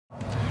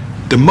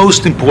The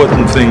most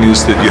important thing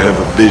is that you have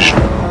a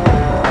vision,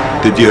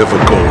 that you have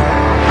a goal.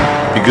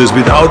 Because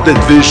without that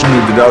vision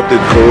and without that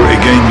goal,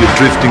 again, you're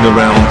drifting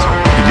around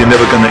and you're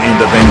never going to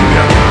end up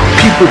anywhere.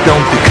 People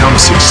don't become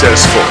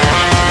successful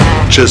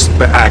just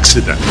by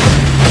accident.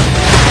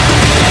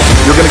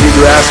 You're going to get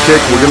your ass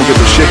kicked. We're going to get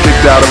the shit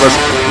kicked out of us.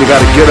 You got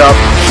to get up.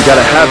 You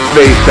got to have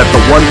faith that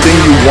the one thing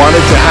you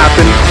wanted to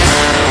happen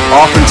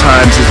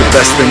oftentimes is the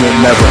best thing that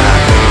never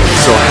happened.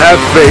 So have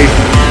faith.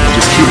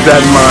 Just keep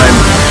that in mind.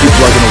 Keep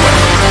plugging away.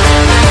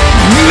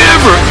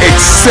 Never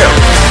accept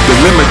the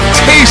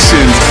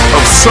limitations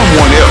of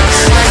someone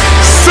else.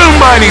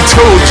 Somebody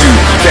told you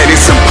that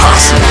it's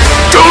impossible.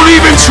 Don't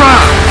even try.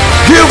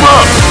 Give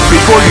up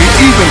before you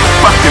even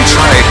fucking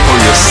try it for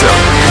yourself.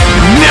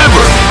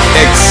 Never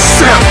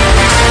accept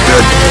the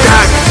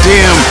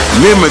goddamn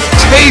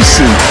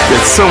limitation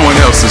that someone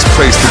else has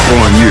placed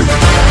upon you.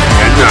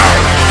 And now,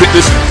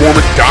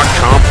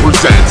 FitnessInformant.com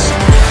presents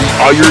the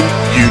Iron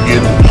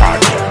Union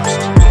Podcast.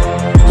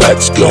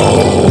 Let's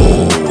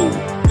go.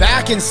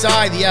 Back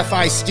inside the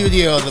FI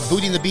studio, the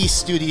Booty and the Beast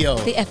studio.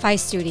 The FI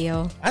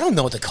studio. I don't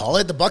know what to call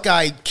it. The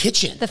Buckeye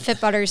Kitchen. The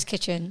Fit Butters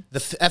Kitchen. The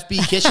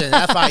FB Kitchen,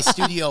 FI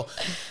studio.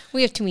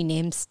 We have too many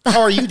names.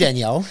 How are you,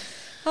 Danielle?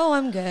 Oh,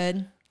 I'm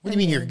good. What do you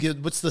mean you're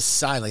good? What's the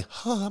sigh like?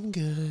 Oh, I'm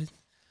good.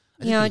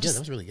 That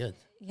was really good.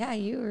 Yeah,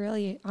 you were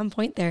really on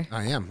point there.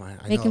 I am.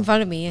 I Making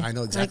fun of me. I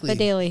know exactly like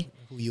the daily.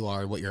 Who you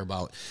are, what you're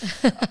about.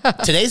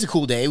 Today's a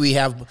cool day. We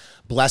have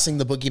Blessing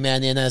the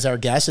Boogeyman in as our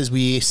guest as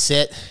we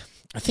sit,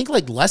 I think,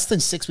 like less than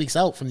 6 weeks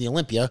out from the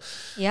Olympia.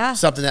 Yeah.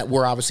 Something that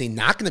we're obviously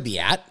not going to be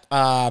at.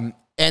 And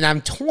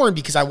I'm torn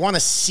because I want to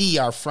see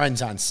our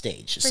friends on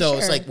stage. So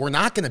it's like, we're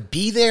not going to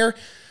be there,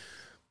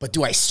 but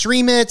do I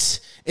stream it?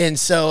 And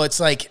so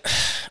it's like,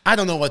 I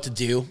don't know what to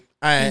do.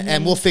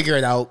 And we'll figure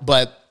it out.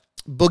 But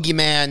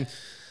Boogeyman,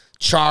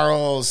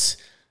 Charles,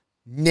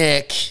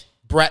 Nick,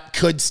 Brett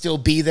could still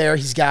be there.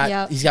 He's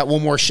got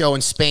one more show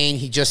in Spain.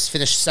 He just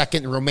finished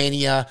second in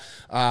Romania.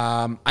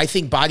 I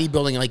think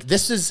bodybuilding, like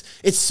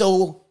it's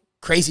so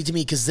crazy to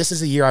me because this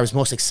is the year I was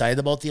most excited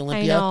about the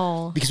Olympia. I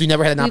know. Because we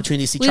never had an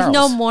opportunity to see Charles. We've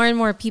known more and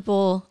more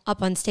people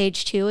up on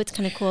stage too. It's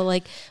kind of cool.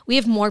 Like we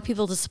have more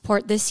people to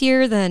support this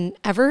year than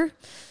ever.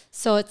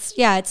 So it's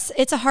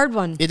a hard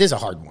one. It is a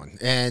hard one,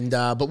 and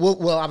but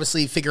we'll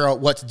obviously figure out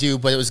what to do.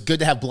 But it was good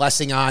to have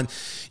Blessing on.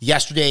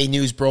 Yesterday,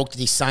 news broke that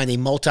he signed a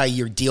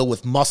multi-year deal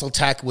with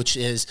MuscleTech, which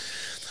is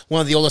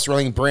one of the oldest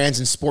running brands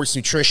in sports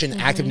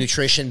nutrition, active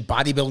nutrition,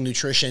 bodybuilding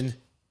nutrition.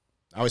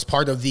 I was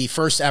part of the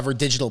first ever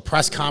digital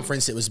press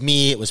conference. It was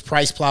me, it was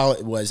Price Plow,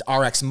 it was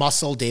RX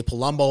Muscle, Dave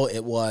Palumbo,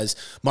 it was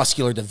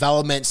Muscular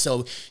Development.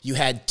 So you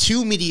had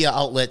two media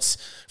outlets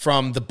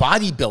from the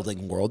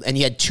bodybuilding world, and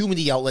you had two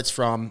media outlets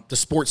from the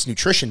sports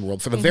nutrition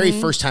world for the very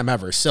first time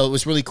ever. So it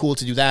was really cool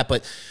to do that.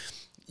 But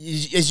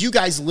as you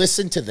guys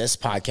listen to this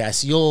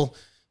podcast,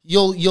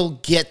 you'll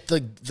get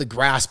the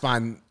grasp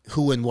on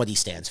who and what he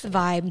stands for. The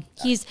vibe.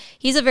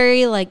 He's a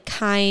very like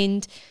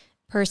kind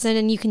person,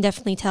 and you can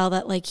definitely tell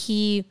that like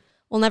he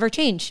will never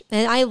change.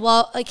 And I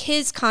love like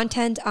his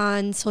content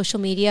on social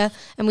media,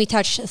 and we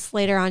touched this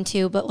later on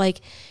too, but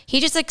like he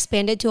just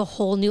expanded to a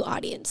whole new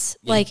audience.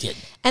 Yeah, like, he did.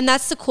 And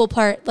that's the cool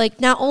part.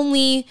 Like not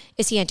only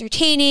is he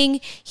entertaining,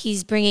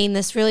 he's bringing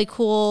this really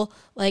cool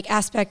like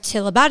aspect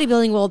to the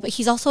bodybuilding world, but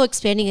he's also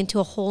expanding into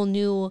a whole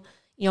new,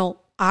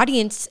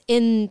 audience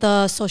in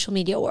the social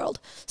media world.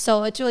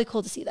 So it's really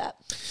cool to see that.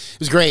 It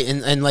was great.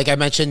 And like I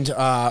mentioned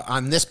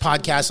on this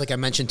podcast, like I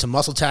mentioned to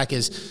MuscleTech,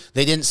 is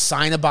they didn't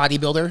sign a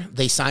bodybuilder.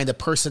 They signed a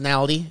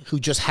personality who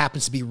just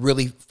happens to be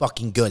really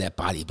fucking good at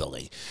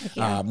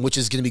bodybuilding, which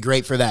is going to be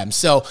great for them.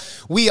 So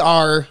we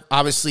are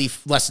obviously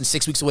less than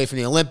 6 weeks away from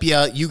the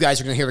Olympia. You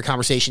guys are going to hear the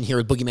conversation here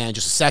with Boogeyman in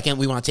just a second.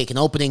 We want to take an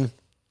opening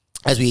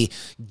as we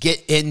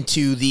get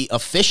into the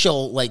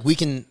official, like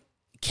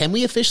can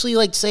we officially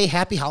like say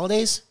happy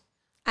holidays?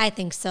 I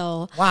think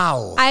so.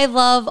 Wow. I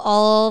love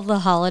all the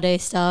holiday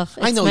stuff.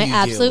 It's I know my you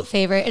absolute do.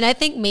 favorite. And I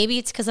think maybe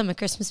it's because I'm a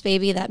Christmas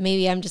baby that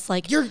maybe I'm just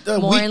like You're a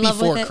more week in love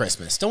before with it.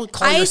 Christmas. Don't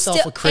call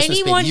yourself a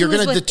Christmas anyone baby. You're who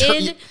is going to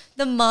within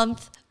the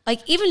month, like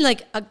even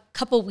like a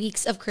couple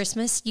weeks of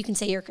Christmas, you can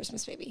say you're a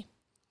Christmas baby.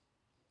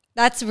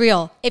 That's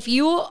real. If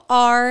you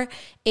are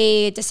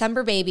a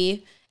December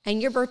baby and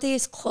your birthday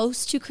is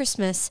close to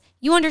Christmas,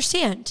 you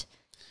understand.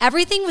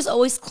 Everything was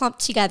always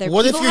clumped together.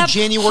 What People if you're have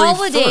January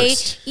holiday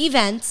 1st?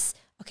 Events.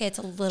 Okay, it's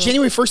a little...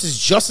 January 1st is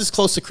just as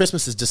close to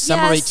Christmas as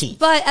December 18th.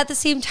 But at the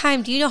same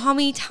time, do you know how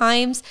many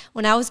times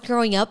when I was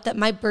growing up that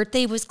my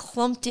birthday was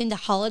clumped into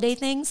holiday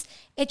things?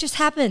 It just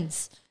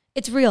happens.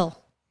 It's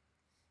real.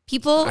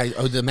 People, I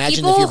would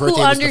imagine if your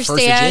birthday was the 1st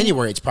of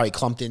January, it's probably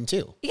clumped in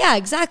too. Yeah,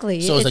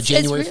 exactly. So is a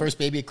January 1st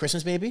baby a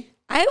Christmas baby?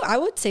 I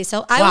would say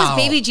so. I was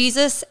baby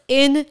Jesus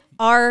in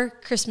our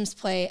Christmas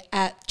play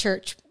at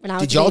church when I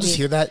was Did y'all just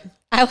hear that?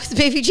 I was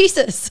baby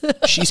Jesus.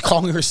 She's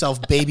calling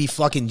herself baby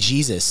fucking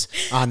Jesus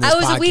on this podcast. I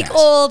was a week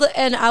old,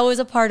 and I was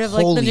a part of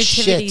like Holy the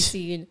nativity shit.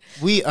 scene.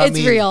 It's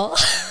real.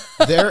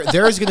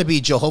 There's going to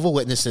be Jehovah's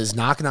Witnesses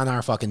knocking on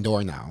our fucking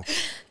door now.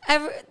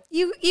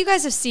 You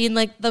guys have seen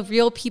like the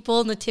real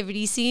people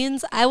nativity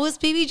scenes. I was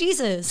baby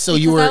Jesus. So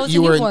you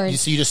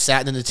just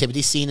sat in the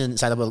nativity scene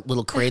inside of a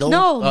little cradle?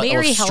 No,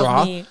 Mary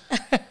held me.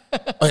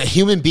 A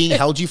human being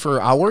held you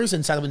for hours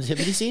inside of a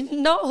nativity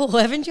scene? No,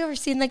 haven't you ever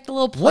seen like the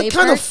little play What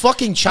kind of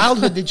fucking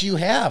childhood did you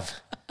have?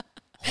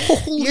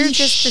 Holy You're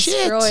just shit.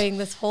 destroying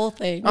this whole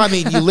thing. I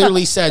mean, you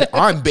literally said,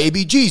 I'm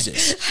baby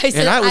Jesus. I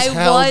said I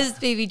was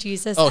baby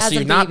Jesus. Oh, so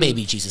you're not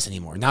baby Jesus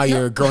anymore. Now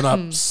you're a grown up,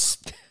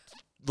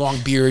 long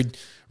beard,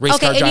 race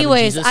car driving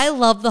anyways, Jesus. I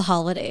love the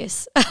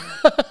holidays.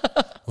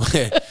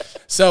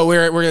 So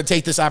we're going to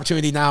take this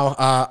opportunity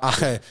now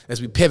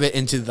as we pivot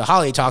into the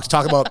holiday talk to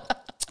talk about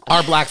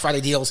our Black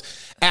Friday deals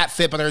at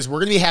FitButters. We're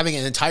going to be having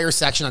an entire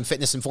section on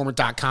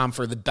fitnessinformer.com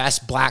for the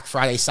best Black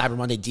Friday, Cyber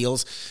Monday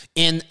deals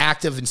in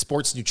active and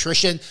sports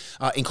nutrition,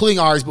 including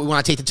ours. But we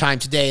want to take the time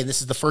today, and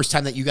this is the first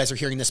time that you guys are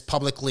hearing this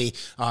publicly.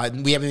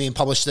 We haven't even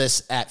published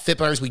this at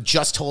FitButters. We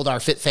just told our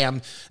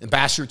FitFam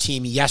ambassador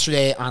team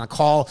yesterday on a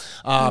call.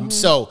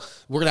 So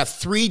we're going to have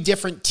 3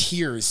 different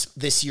tiers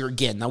this year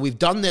again. Now, we've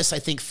done this, I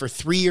think, for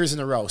 3 years in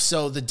a row.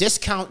 So the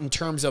discount in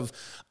terms of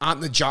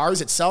on the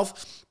jars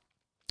itself,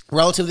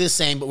 relatively the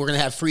same, but we're going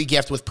to have free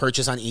gift with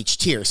purchase on each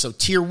tier. So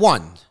tier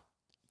 1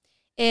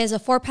 is a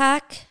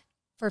 4-pack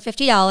for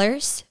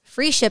 $50,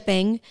 free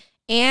shipping,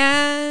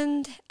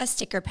 and a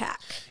sticker pack.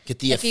 Get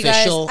the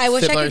official I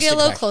wish I FitButters could get a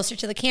little pack. closer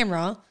to the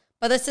camera,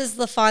 but this is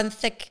the fun,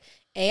 thick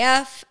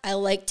AF. I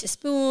like to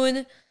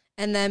spoon,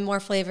 and then more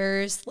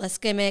flavors, less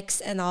gimmicks,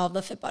 and all of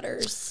the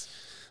FitButters.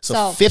 So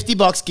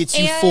 $50 gets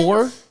you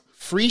 4,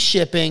 free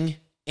shipping,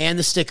 and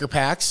the sticker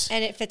packs.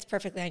 And it fits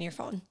perfectly on your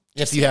phone.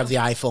 If you have the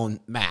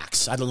iPhone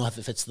Max. I don't know if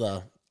it fits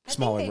the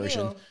smaller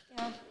version.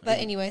 Yeah. But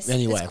anyways,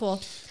 Anyway. it's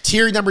cool.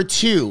 Tier number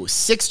 2,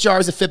 6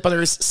 jars of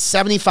FitButters,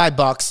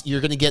 $75.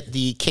 You're going to get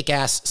the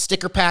kick-ass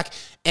sticker pack,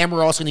 and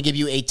we're also going to give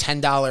you a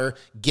 $10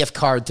 gift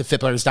card to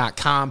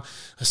fitbutters.com.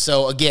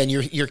 So again,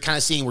 you're kind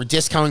of seeing we're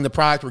discounting the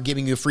product. We're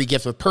giving you a free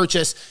gift with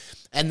purchase.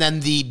 And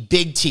then the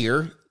big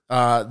tier,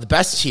 the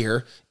best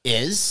tier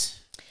is...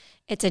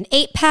 It's an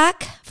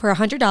 8-pack for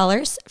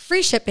 $100,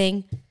 free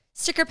shipping,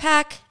 sticker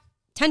pack,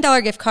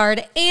 $10 gift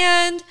card,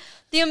 and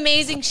the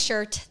amazing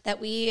shirt that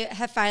we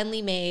have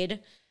finally made.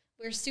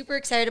 We're super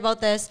excited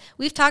about this.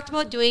 We've talked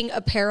about doing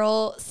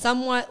apparel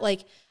somewhat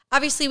like,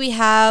 obviously we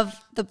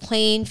have the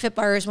plain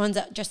FitButters ones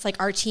that just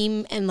like our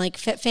team and like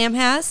FitFam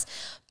has,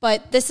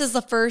 but this is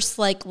the first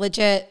like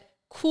legit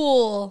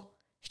cool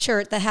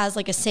shirt that has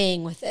like a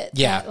saying with it.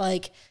 Yeah. That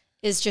like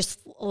is just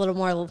a little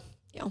more,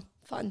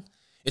 fun.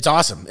 It's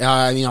awesome.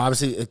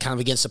 Obviously kind of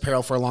against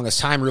apparel for the longest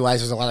time, realize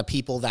there's a lot of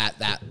people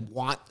that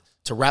want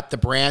to rep the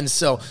brand.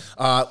 So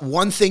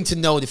one thing to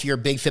note, if you're a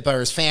big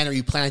FitButters fan or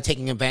you plan on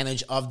taking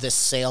advantage of this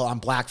sale on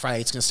Black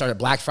Friday, it's going to start at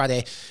Black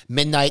Friday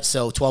midnight,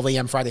 so 12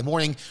 a.m. Friday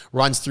morning,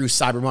 runs through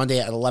Cyber Monday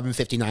at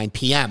 11:59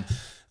 p.m.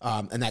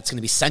 And that's going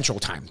to be Central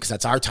Time because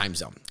that's our time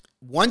zone.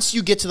 Once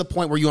you get to the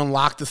point where you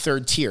unlock the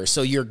 3rd tier,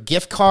 so your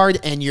gift card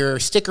and your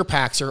sticker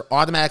packs are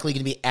automatically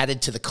going to be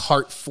added to the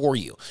cart for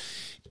you.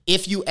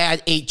 If you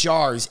add 8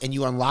 jars and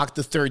you unlock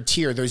the 3rd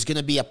tier, there's going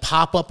to be a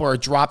pop-up or a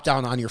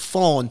drop-down on your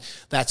phone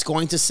that's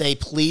going to say,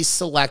 please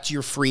select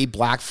your free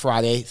Black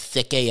Friday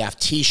Thick AF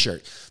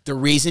t-shirt. The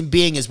reason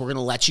being is we're going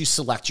to let you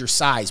select your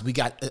size. We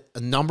got a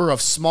number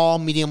of small,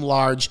 medium,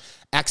 large,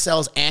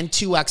 XLs and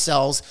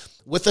 2XLs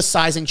with a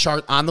sizing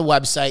chart on the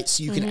website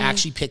so you can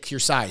actually pick your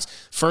size.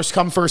 First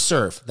come, first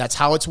serve. That's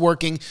how it's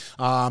working.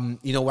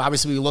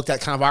 Obviously we looked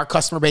at kind of our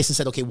customer base and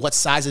said, okay, what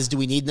sizes do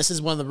we need? And this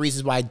is one of the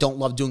reasons why I don't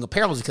love doing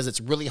apparel is because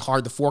it's really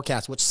hard to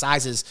forecast which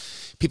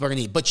sizes people are going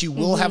to need. But you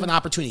will have an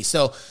opportunity.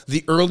 So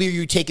the earlier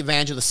you take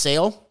advantage of the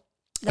sale,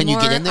 and you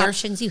get in there,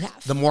 options you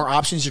have. the more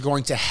options you're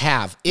going to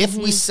have. If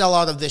we sell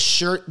out of this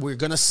shirt, we're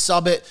going to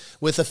sub it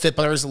with a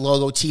FitButters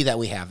logo tee that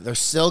we have. They're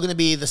still going to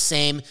be the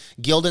same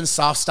Gildan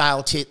soft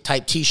style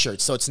type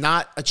t-shirts. So it's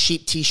not a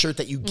cheap t-shirt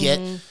that you get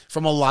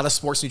from a lot of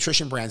sports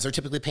nutrition brands. They're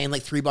typically paying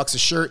like $3 a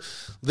shirt.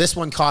 This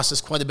one costs us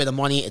quite a bit of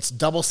money. It's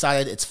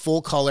double-sided. It's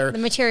full color. The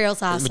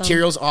material's awesome. The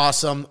material's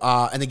awesome.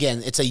 And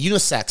again, it's a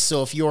unisex.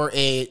 So if you're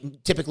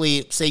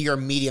typically, say you're a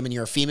medium and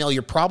you're a female,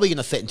 you're probably going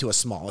to fit into a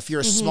small. If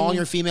you're a small and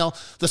you're a female,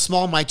 the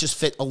small might just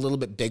fit a little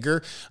bit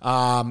bigger.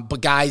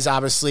 But guys,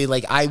 obviously,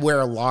 like I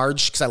wear a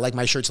large because I like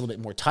my shirts a little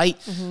bit more tight.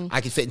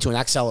 I can fit into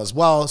an XL as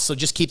well. So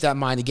just keep that in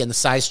mind. Again, the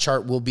size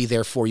chart will be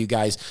there for you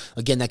guys.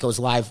 Again, that goes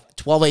live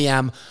 12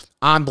 a.m.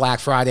 on Black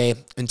Friday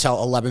until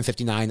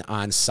 11:59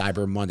 on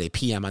Cyber Monday,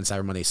 p.m. on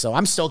Cyber Monday. So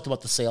I'm stoked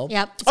about the sale.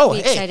 Yep. It's gonna be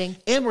exciting.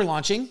 And we're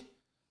launching.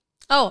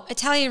 Oh,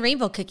 Italian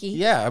rainbow cookie.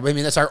 Yeah, I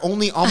mean, that's our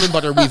only almond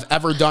butter we've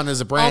ever done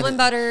as a brand. Almond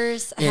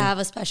butters have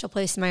a special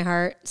place in my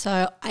heart,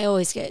 so I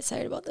always get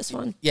excited about this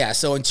one. Yeah,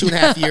 so in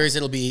 2.5 years,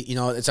 it'll be,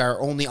 it's our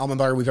only almond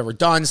butter we've ever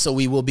done, so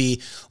we will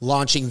be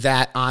launching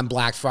that on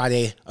Black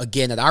Friday,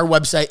 again, at our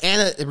website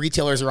and at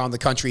retailers around the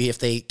country if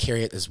they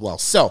carry it as well.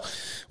 So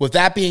with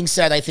that being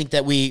said, I think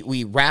that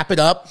we wrap it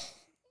up.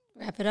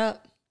 Wrap it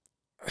up.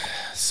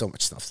 So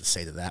much stuff to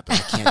say to that, but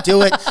I can't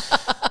do it.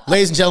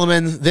 Ladies and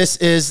gentlemen, this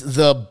is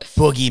the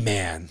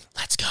Boogeyman.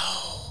 Let's go.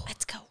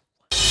 Let's go.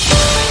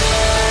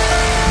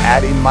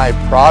 adding my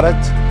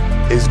product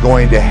is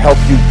going to help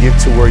you get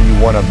to where you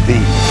want to be.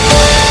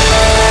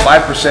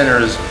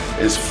 5%ers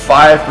is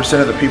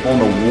 5% of the people in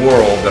the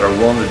world that are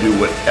willing to do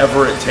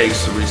whatever it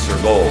takes to reach their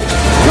goals.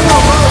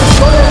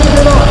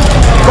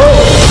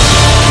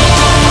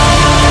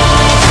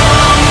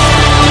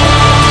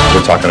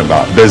 We're talking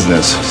about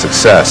business,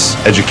 success,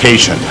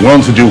 education,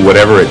 willing to do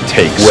whatever it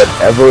takes.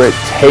 Whatever it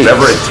takes.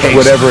 Whatever it takes.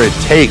 Whatever it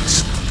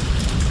takes.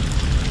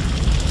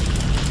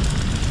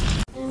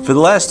 For the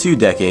last 2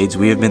 decades,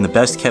 we have been the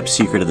best kept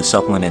secret of the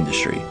supplement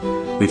industry.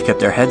 We've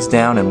kept our heads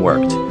down and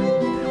worked.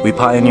 We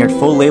pioneered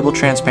full label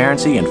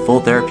transparency and full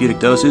therapeutic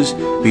doses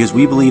because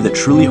we believe that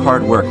truly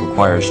hard work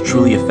requires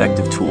truly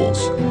effective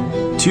tools.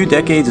 2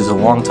 decades is a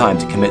long time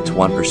to commit to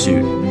one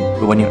pursuit,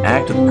 but when you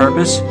act with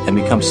purpose and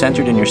become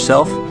centered in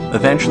yourself,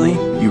 eventually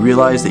you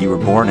realize that you were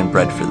born and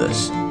bred for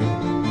this.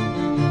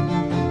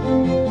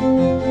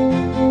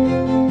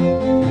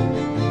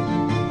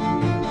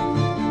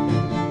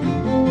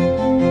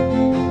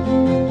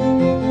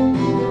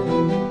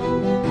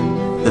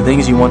 The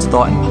things you once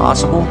thought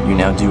impossible, you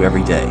now do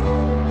every day.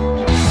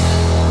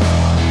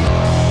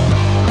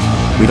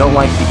 We don't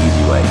like the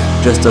easy way,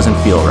 it just doesn't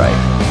feel right.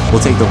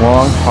 We'll take the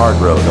long, hard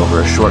road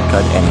over a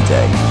shortcut any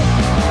day.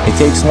 It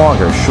takes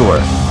longer,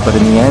 sure, but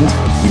in the end,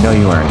 you know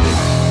you earned it.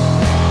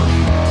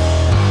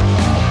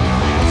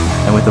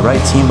 And with the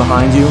right team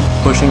behind you,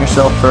 pushing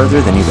yourself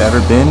further than you've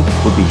ever been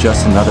would be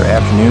just another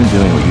afternoon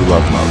doing what you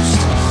love most.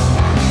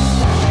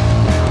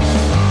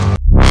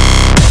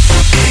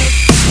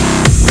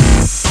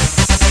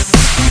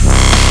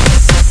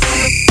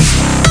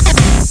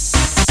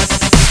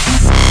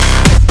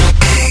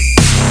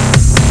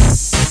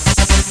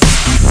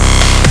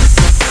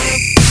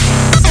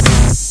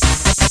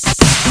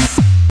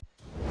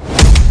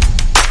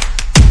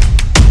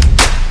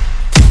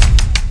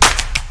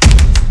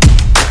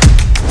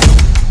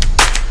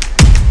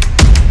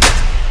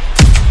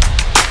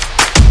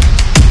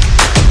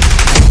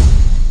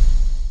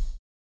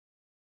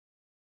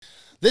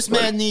 This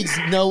man needs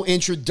no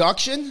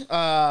introduction.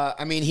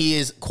 I mean, he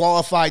is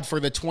qualified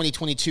for the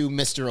 2022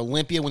 Mr.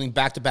 Olympia, winning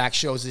back-to-back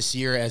shows this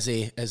year as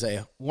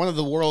a one of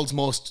the world's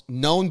most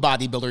known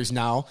bodybuilders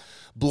now.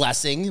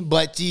 Blessing,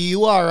 but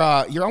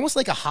you're almost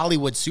like a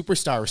Hollywood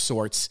superstar of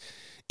sorts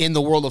in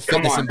the world of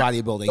fitness and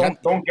bodybuilding.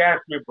 Don't gas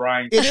me,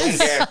 Brian. It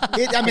is.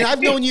 I mean,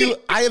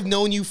 I have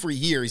known you for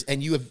years,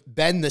 and you have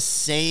been the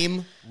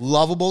same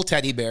lovable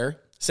teddy bear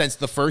since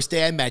the first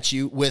day I met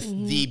you, with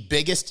the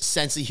biggest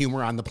sense of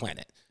humor on the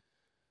planet.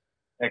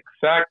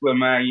 Exactly,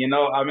 man. You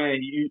know, I mean,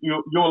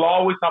 you'll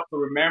always have to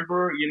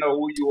remember, you know,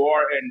 who you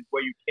are and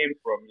where you came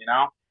from, you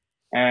know.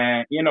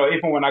 And, you know,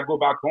 even when I go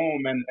back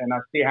home and I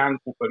stay home,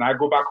 when I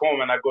go back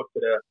home and I go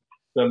to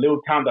the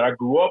little town that I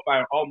grew up,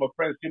 all my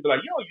friends will be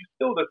like, yo, you're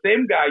still the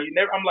same guy.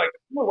 I'm like,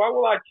 no, why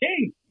will I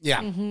change?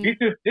 Yeah.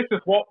 This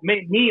is what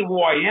made me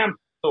who I am.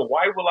 So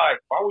why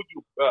would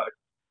you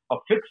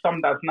fix something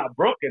that's not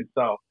broken?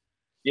 So,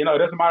 you know, it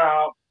doesn't matter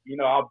how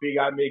big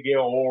I may get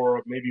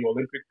or maybe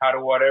Olympic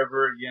title,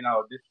 whatever, you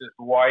know, this is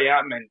who I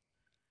am and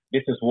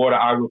this is what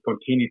I will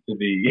continue to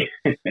be.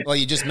 Well,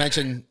 you just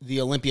mentioned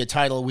the Olympia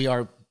title. We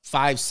are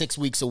 5-6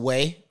 weeks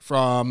away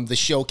from the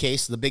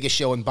showcase, the biggest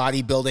show in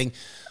bodybuilding.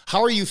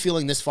 How are you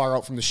feeling this far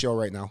out from the show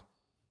right now?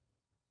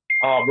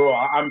 Oh, bro,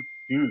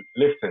 dude,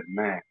 listen,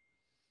 man,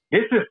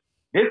 this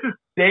is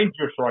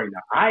dangerous right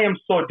now. I am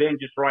so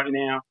dangerous right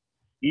now.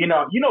 You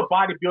know,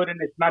 bodybuilding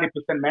is 90%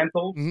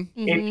 mental.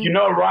 If you're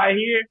not right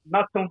here,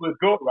 nothing will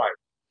go right.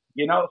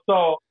 You know,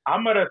 so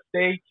I'm at a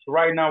stage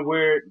right now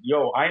where,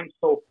 I am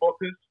so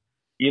focused,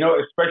 you know,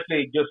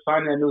 especially just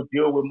signing a new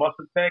deal with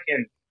MuscleTech.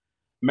 And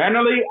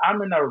mentally,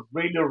 I'm in a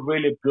really,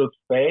 really good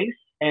space.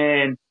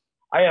 And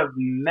I have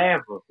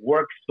never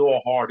worked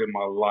so hard in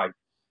my life.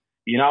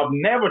 You know, I've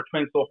never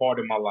trained so hard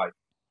in my life.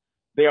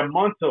 The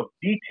amount of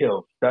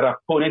details that I've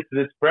put into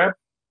this prep,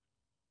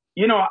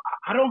 you know,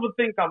 I don't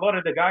think a lot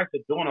of the guys are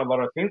doing a lot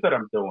of things that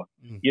I'm doing.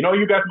 You know,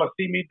 you guys must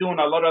see me doing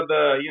a lot of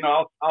the, you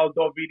know,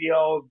 outdoor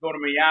videos, going to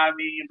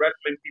Miami,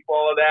 wrestling people,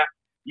 all of that.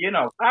 You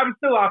know, I'm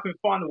still having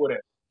fun with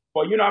it.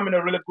 But, you know, I'm in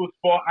a really good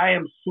spot. I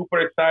am super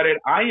excited.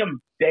 I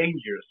am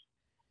dangerous.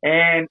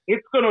 And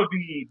this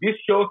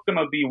show's going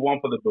to be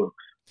one for the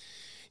books.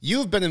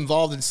 You've been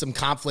involved in some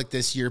conflict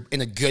this year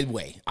in a good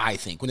way, I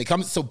think. When it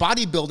comes to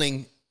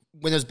bodybuilding,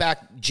 when it was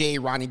back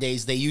Ronnie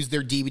days, they used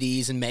their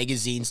DVDs and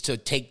magazines to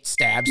take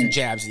stabs and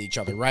jabs at each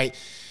other, right?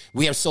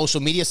 We have social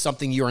media,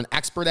 something you're an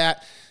expert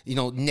at. You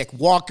know, Nick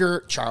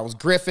Walker, Charles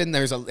Griffin.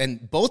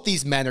 And both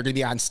these men are going to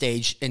be on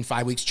stage in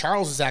 5 weeks.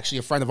 Charles is actually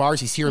a friend of ours.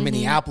 He's here in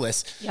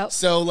Minneapolis. Yep.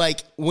 So,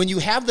 like, when you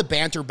have the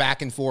banter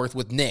back and forth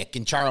with Nick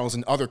and Charles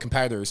and other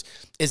competitors,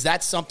 is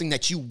that something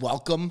that you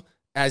welcome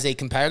as a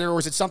competitor, or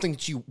is it something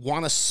that you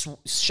want to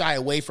shy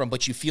away from,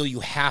 but you feel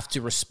you have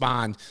to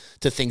respond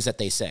to things that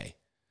they say?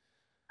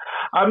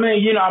 I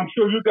mean, you know, I'm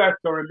sure you guys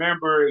can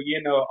remember,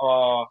 you know,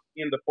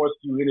 in the first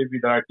few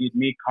interviews that I did,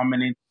 me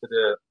coming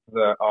into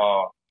the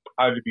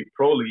IWB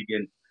Pro League,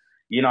 and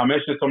you know, I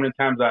mentioned so many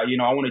times that, you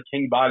know, I want to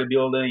change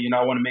bodybuilding. You know,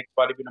 I want to make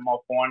bodybuilding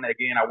more fun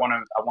again. I want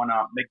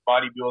to make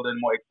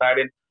bodybuilding more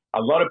exciting.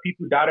 A lot of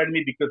people doubted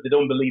me because they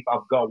don't believe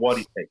I've got what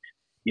it takes.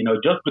 You know,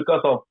 just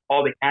because of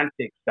all the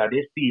antics that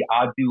they see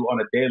I do on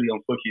a daily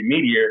on social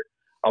media,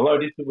 a lot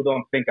of these people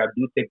don't think I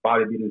do take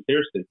bodybuilding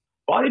seriously.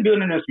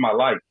 Bodybuilding is my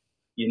life.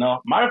 You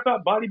know, matter of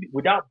fact,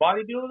 without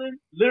bodybuilding,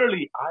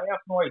 literally, I have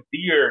no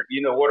idea,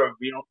 what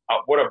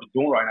I'm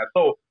doing right now.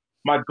 So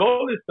my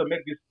goal is to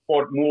make this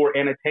sport more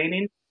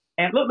entertaining.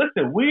 And look,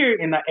 listen, we're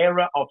in an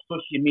era of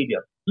social media.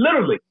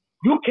 Literally,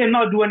 you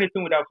cannot do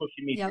anything without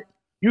social media. Yep.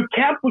 You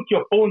can't put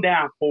your phone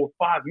down for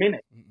 5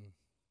 minutes.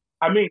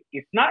 I mean,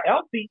 it's not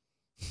healthy,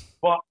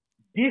 but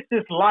this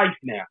is life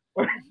now.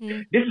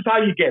 This is how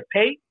you get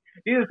paid.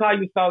 This is how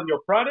you sell your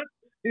product.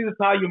 This is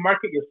how you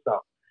market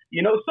yourself.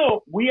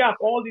 So we have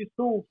all these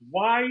tools.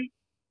 Why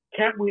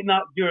can't we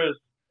not just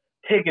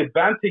take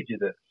advantage of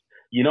this,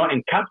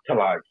 and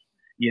capitalize,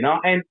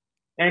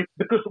 and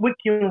because we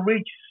can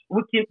reach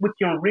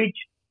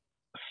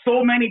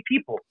so many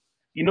people,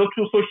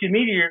 through social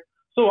media.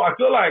 So I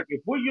feel like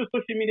if we use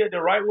social media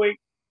the right way,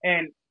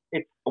 and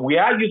we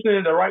are using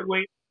it the right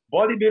way,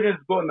 bodybuilding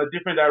is going in a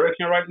different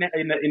direction right now,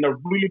 in a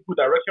really good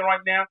direction right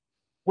now,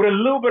 with a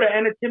little bit of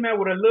entertainment,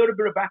 with a little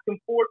bit of back and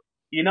forth.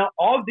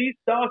 All these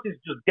stuff is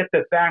just get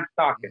the fans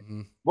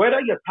talking.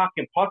 Whether you're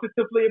talking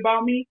positively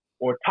about me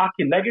or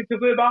talking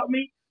negatively about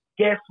me,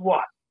 guess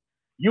what?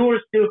 You're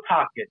still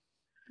talking.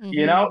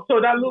 So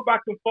that little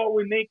back and forth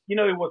with Nick,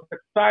 it was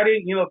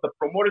exciting. The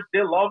promoters, they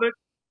love it.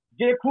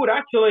 Jay Cool,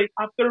 actually,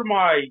 after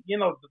my,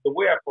 the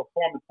way I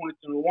performed in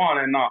 2021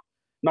 and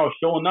now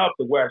showing up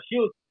the way I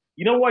should,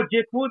 you know what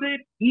Jay Cool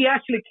did? He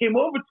actually came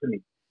over to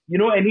me,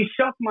 and he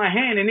shook my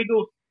hand and he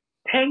goes,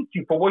 "Thank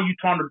you for what you're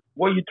trying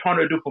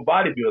to do for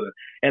bodybuilding."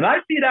 And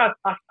I see that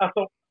as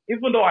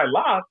even though I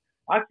lost,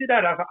 I see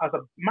that as a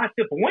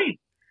massive win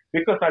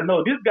because I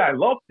know this guy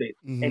loves it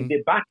and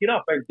they back it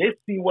up and they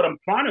see what I'm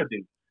trying to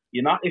do.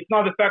 It's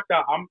not the fact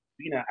that I'm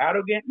being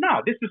arrogant.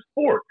 No, this is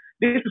sport.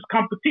 This is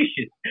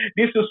competition.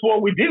 This is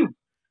what we do.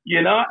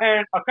 And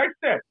like I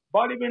said,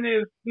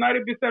 bodybuilding is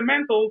 90%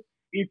 mental.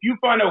 If you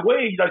find a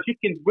way that you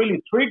can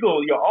really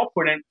trigger your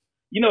opponent,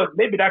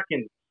 maybe that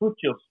can put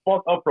your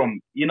spot up from,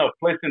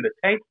 placing the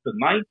tank to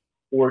 9th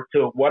or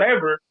to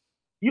whatever,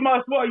 you might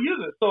as well use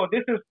it. So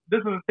this is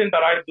the thing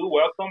that I do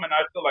welcome, and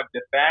I feel like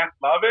the fans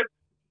love it.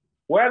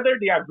 Whether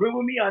they agree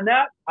with me or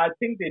not, I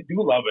think they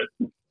do love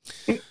it.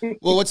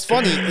 Well, what's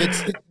funny,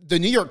 it's the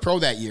New York Pro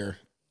that year.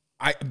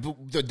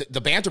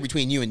 The banter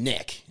between you and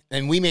Nick,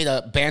 and we made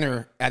a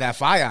banner at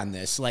FI on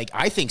this. Like,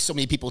 I think so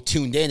many people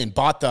tuned in and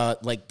bought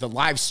the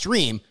live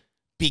stream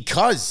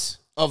because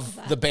of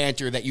the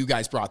banter that you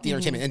guys brought, the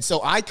entertainment. And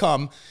so I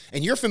come,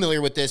 and you're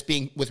familiar with this,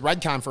 being with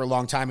Redcon for a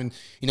long time, and,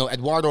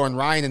 Eduardo and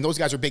Ryan, and those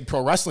guys are big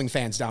pro wrestling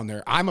fans down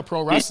there. I'm a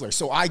pro wrestler,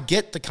 so I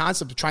get the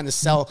concept of trying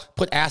to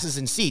put asses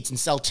in seats and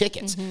sell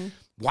tickets.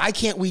 Why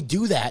can't we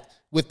do that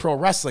with pro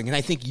wrestling? And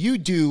I think you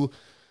do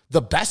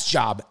the best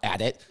job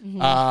at it.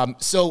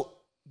 So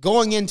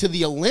going into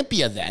the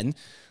Olympia then,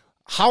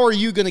 how are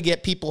you going to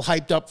get people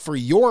hyped up for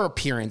your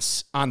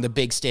appearance on the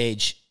big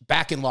stage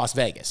back in Las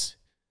Vegas?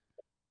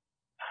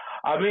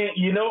 I mean,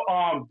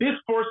 this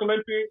first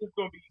Olympia is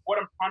going to be what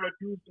I'm trying to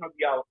do. It's going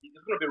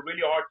to be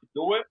really hard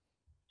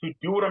to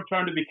do what I'm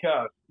trying to do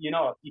because, you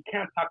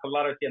can't talk a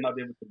lot of shit and not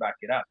be able to back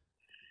it up.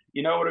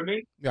 You know what I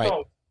mean? Right.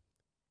 So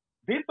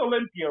this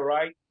Olympia,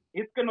 right,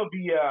 it's going to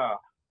be a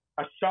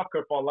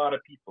shocker for a lot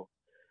of people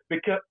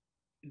because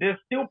there's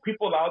still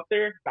people out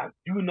there that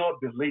do not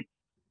believe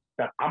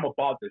that I'm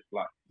about this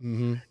life.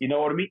 You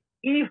know what I mean?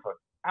 Even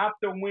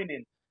after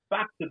winning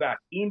back-to-back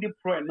Indie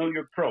Pro and New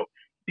York Pro,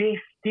 they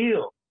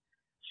still.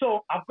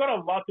 So I've got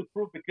a lot to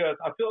prove because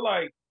I feel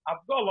like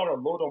I've got a lot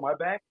of load on my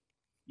back,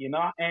 and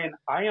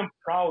I am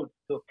proud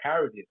to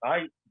carry this.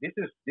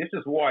 This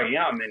is who I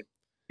am, and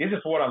this is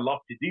what I love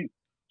to do.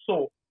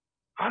 So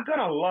I got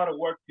a lot of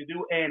work to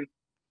do, and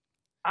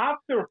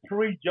after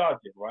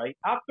prejudging, right?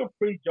 After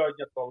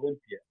prejudging at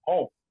Olympia,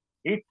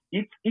 it's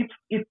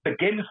the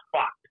game is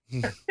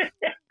fucked.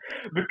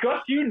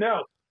 Because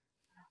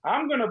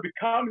I'm gonna be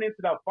coming into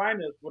that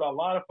finals with a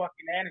lot of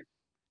fucking energy.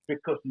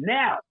 Because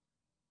now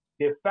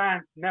the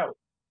fans know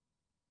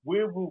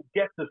we will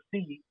get to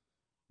see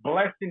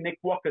Blessing Nick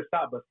Walker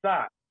side by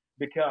side.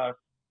 Because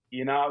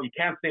you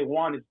can't say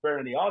one is better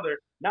than the other.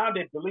 Now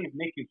they believe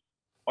Nick is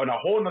on a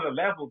whole nother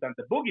level than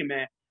the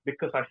Boogeyman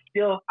because I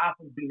still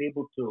haven't been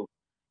able to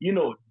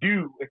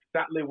do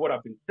exactly what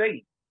I've been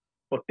saying.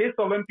 But this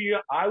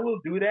Olympia, I will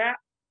do that,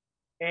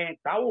 and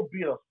that will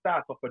be the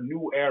start of a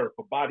new era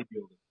for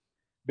bodybuilding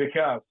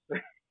because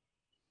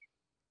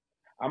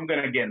I'm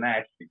gonna get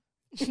nasty.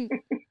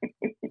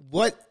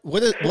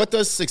 What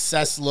does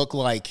success look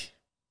like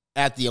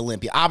at the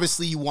Olympia?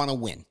 Obviously, you want to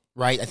win,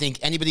 right? I think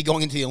anybody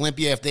going into the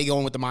Olympia, if they go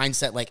in with the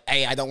mindset like,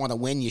 "Hey, I don't want to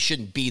win," you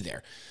shouldn't be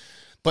there.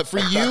 But for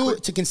you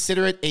to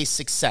consider it a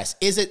success,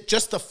 is it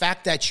just the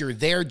fact that you're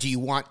there? Do you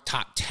want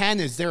top 10?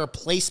 Is there a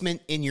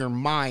placement in your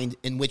mind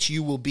in which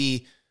you will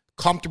be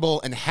comfortable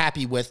and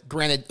happy with?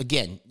 Granted,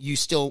 again, you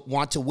still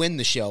want to win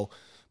the show,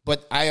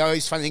 but I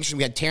always find it interesting.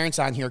 We had Terrence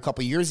on here a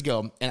couple of years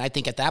ago, and I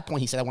think at that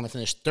point he said, "I want to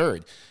finish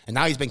third." And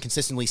now he's been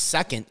consistently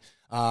second.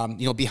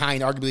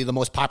 behind arguably the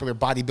most popular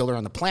bodybuilder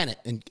on the planet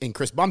in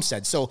Chris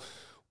Bumstead. So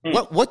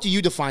what do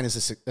you define as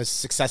a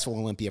successful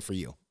Olympia for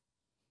you?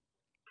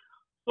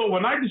 So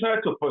when I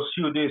decided to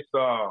pursue this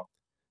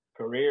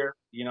career,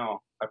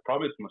 I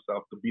promised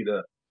myself to be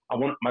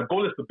my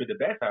goal is to be the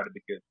best at it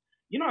because,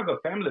 I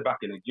got family back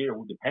in Nigeria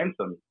who depends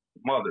on me,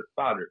 mother,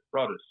 father,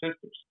 brothers,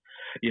 sisters,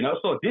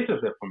 so this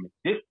is it for me.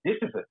 This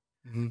is it,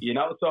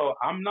 so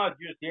I'm not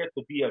just here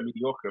to be a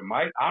mediocre,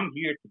 I'm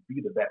here to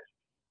be the best.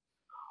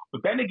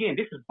 But then again,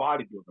 this is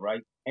bodybuilding,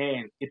 right?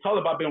 And it's all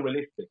about being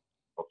realistic,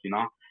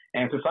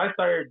 and since I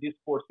started this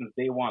sport since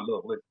day one,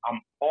 look,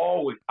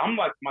 I'm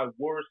like my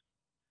worst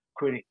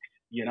critic,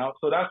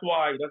 so that's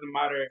why it doesn't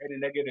matter any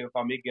negative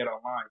I may get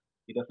online.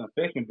 It doesn't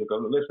face me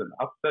because listen,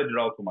 I've said it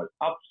all to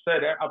myself.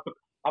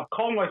 I've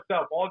called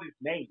myself all these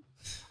names.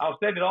 I've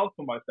said it all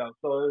to myself,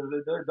 so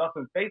it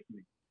doesn't face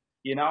me,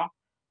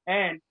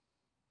 And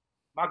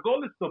my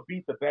goal is to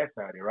be the best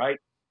at it, right?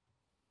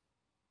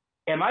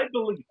 And I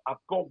believe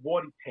I've got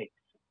what it takes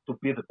to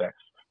be the best.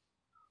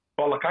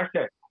 But like I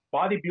said,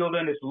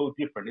 bodybuilding is a little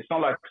different. It's not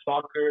like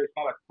soccer. It's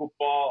not like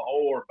football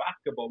or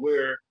basketball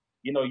where,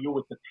 you're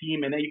with the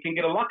team and then you can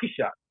get a lucky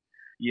shot,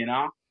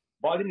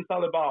 Bodybuilding is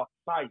all about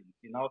science,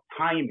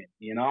 timing,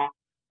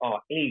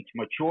 age,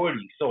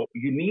 maturity. So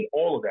you need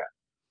all of that.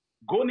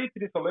 Going into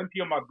this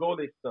Olympia, my goal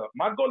is to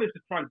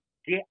try and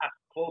get as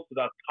close to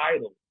that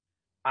title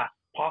as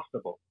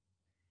possible.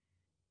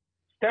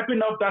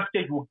 Stepping up that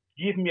stage will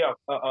give me a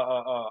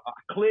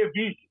clear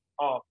vision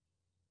of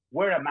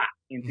where I'm at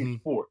in this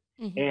sport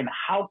and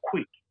how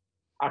quick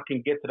I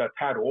can get to that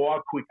title or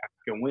how quick I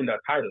can win that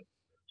title.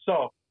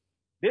 So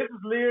this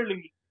is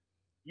literally,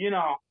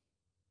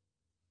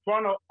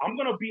 I'm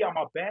going to be at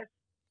my best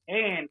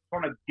and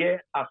trying to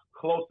get as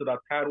close to that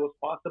title as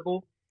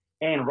possible.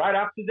 And right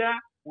after that,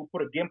 we'll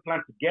put a game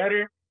plan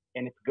together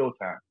and it's go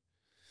time.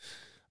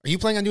 Are you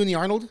planning on doing the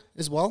Arnold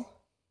as well?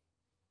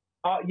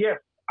 Yes.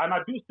 And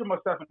I do see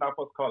myself in that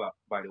first call-up,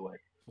 by the way.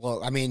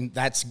 Well, I mean,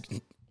 I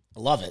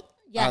love it.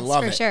 Yes, I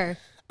love it. sure.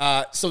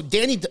 So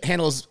Danny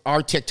handles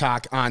our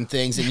TikTok on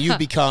things, and you've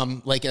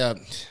become like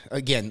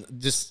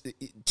just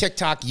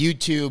TikTok,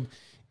 YouTube,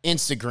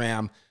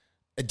 Instagram.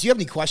 Do you have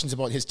any questions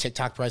about his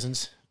TikTok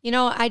presence?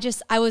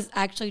 I was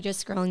actually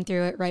just scrolling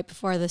through it right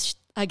before this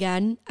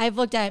again. I've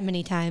looked at it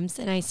many times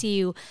and I see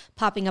you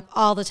popping up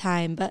all the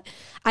time. But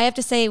I have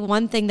to say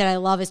one thing that I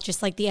love is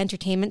just like the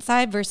entertainment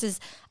side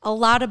versus a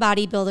lot of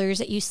bodybuilders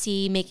that you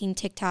see making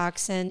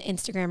TikToks and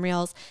Instagram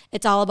reels.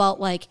 It's all about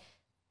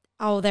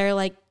they're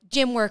like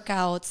gym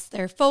workouts,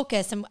 their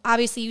focus. And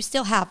obviously you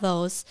still have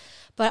those.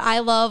 But I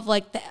love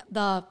like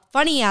the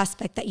funny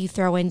aspect that you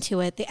throw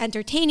into it, the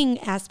entertaining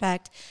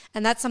aspect.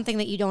 And that's something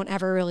that you don't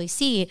ever really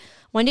see.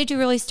 When did you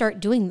really start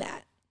doing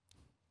that?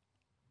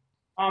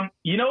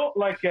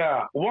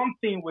 One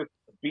thing with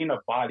being a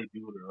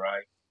bodybuilder,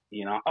 right?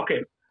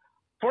 Okay,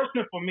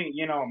 personally for me,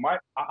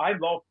 I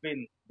love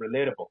being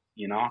relatable,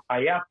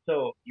 I have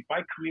to, if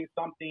I create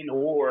something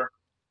or,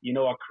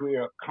 I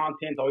create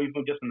content or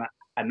even just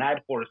an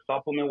ad for a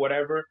supplement,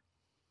 whatever,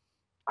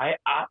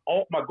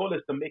 my goal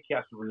is to make it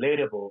as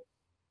relatable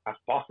as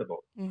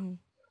possible. Mm-hmm.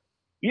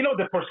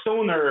 The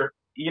persona,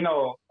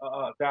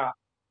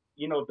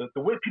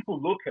 the way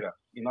people look at us,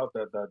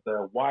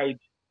 the wide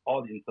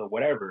audience or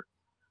whatever,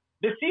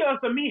 they see us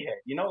a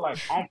meathead, like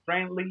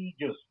unfriendly,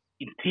 just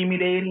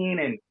intimidating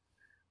and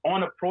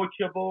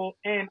unapproachable.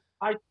 And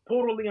I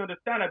totally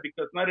understand that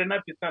because 99%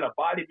 of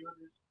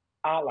bodybuilders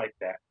are like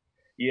that.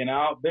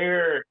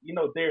 They're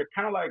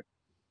kind of like,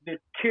 they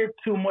care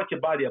too much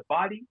about their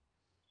body.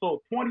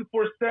 So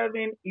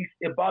 24/7 is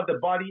about the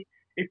body.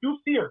 If you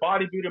see a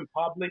bodybuilder in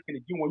public and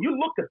when you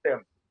look at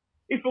them,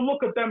 if you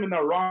look at them in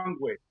the wrong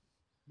way,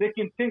 they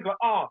can think like,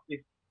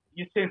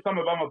 you're saying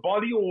something about my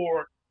body,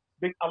 or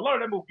a lot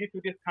of them will give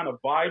you this kind of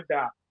vibe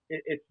that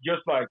it's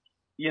just like,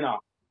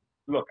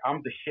 look,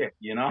 I'm the shit,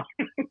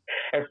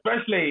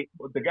 Especially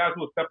the guys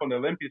who step on the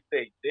Olympia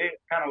stage, they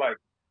kind of like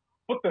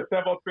put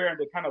themselves up there and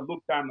they kind of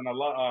look down on a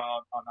lot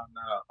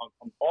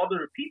on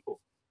other people.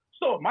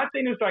 So my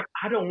thing is like,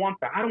 I don't want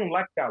that. I don't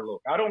like that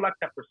look. I don't like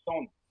that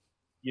persona,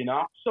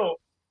 So,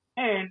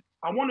 and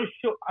I want to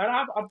show.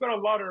 I've got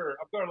a lot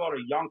of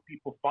young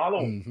people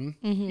following.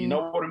 Mm-hmm. Mm-hmm. You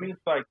know what I mean?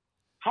 It's like,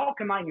 how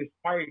can I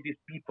inspire these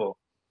people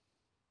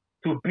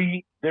to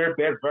be their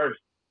best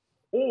version,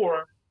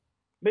 or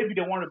maybe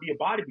they want to be a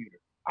bodybuilder?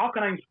 How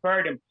can I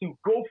inspire them to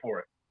go for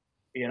it?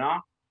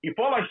 If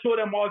all I show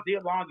them all day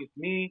long is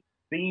me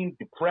being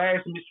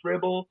depressed,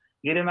 miserable,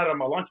 getting out of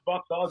my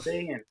lunchbox all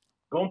day and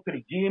going to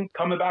the gym,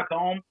 coming back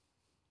home,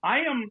 I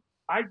am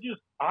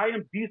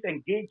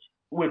disengaged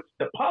with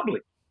the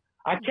public.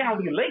 I can't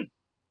relate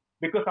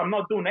because I'm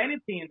not doing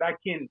anything that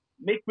can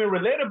make me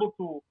relatable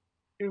to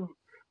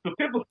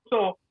people.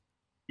 So,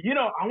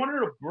 I wanted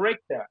to break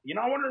that.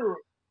 I wanted to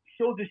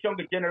show this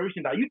younger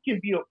generation that you can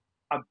be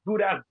a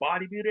good ass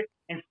bodybuilder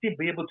and still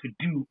be able to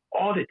do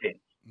all the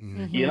things.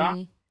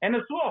 Mm-hmm. And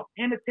as well,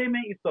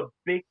 entertainment is a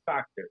big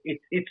factor.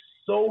 It's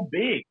so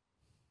big.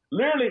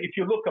 Literally, if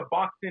you look at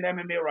boxing,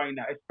 MMA right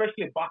now,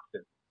 especially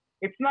boxing,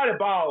 it's not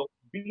about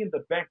being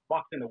the best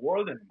boxer in the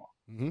world anymore.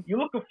 Mm-hmm. You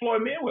look at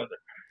Floyd Mayweather.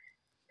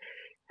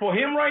 For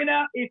him right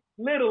now, it's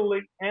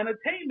literally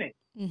entertainment.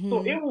 Mm-hmm.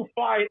 So it will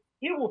fight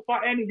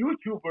any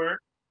YouTuber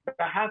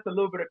that has a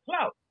little bit of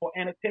clout for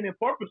entertainment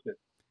purposes.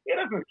 It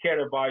doesn't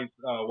care about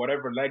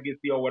whatever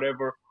legacy or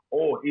whatever.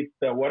 Oh, it's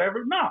the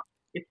whatever. No,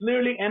 it's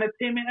literally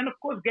entertainment and of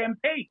course getting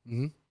paid.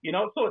 Mm-hmm. You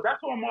know, so that's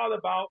what I'm all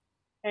about.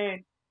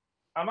 And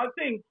I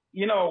think,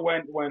 you know,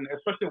 when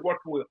especially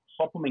working with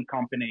supplement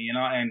company, you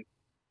know, and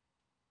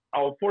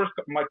my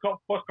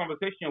first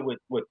conversation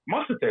with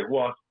MuscleTech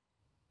was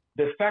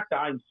the fact that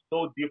I'm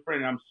so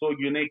different, I'm so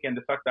unique, and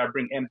the fact that I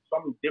bring in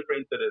something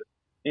different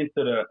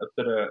into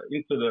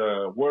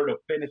the world of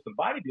fitness and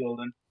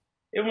bodybuilding.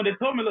 And when they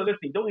told me, listen,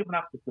 you don't even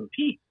have to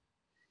compete.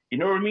 You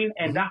know what I mean?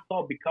 And that's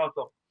all because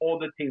of all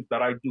the things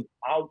that I do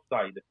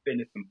outside the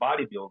fitness and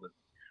bodybuilding,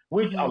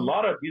 which a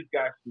lot of these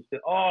guys would say,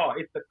 oh,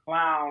 it's a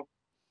clown.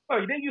 Oh,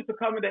 you didn't used to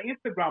call me the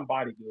Instagram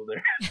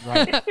bodybuilder.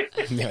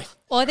 Right. Yeah.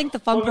 Well, I think the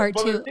fun part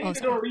but too. The thing they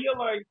don't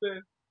realize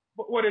is,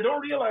 what they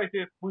don't realize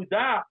is,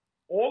 without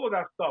all of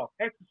that stuff,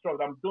 extra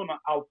that I'm doing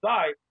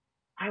outside,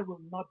 I will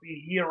not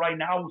be here right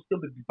now. I will still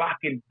be back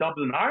in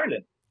Dublin,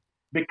 Ireland.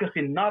 Because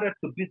in order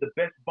to be the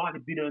best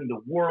bodybuilder in the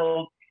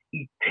world,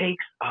 it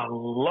takes a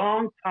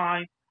long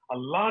time, a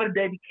lot of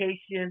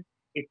dedication.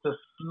 It's a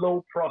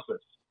slow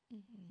process.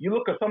 Mm-hmm. You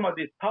look at some of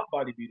these top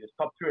bodybuilders,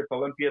 top 3 at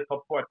Olympia,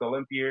 top 4 at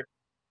Olympia.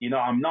 You know,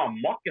 I'm not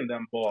mocking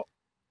them, but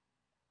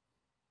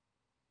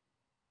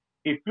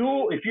if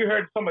you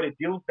heard some of the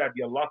deals that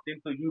you're locked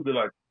into, you'll be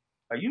like,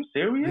 are you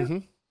serious?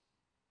 Mm-hmm.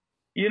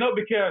 You know,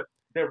 because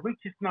the reach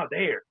is not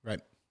there. Right.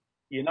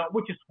 You know,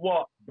 which is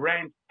what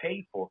brands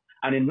pay for.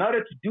 And in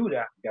order to do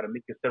that, you got to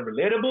make yourself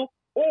relatable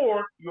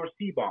or you're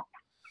C-bomb.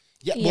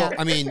 Yeah, well,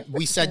 I mean,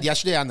 we said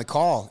yesterday on the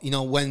call, you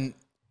know, when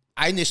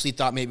I initially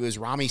thought maybe it was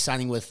Rami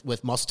signing with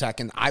MuscleTech,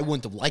 and I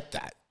wouldn't have liked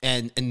that.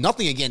 And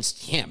nothing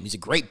against him. He's a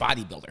great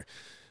bodybuilder.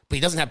 But he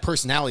doesn't have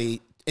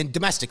personality and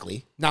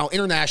domestically. Now,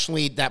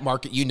 internationally, that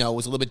market, you know,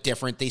 is a little bit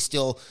different.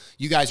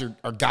 You guys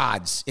are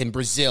gods in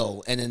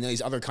Brazil and in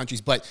these other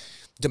countries. But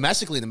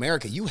domestically in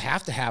America, you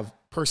have to have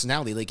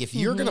personality. Like if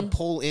you're going to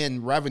pull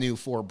in revenue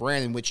for a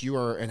brand in which you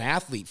are an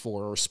athlete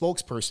for or a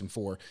spokesperson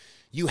for,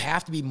 you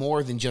have to be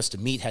more than just a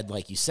meathead,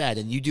 like you said.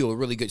 And you do a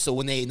really good. So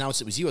when they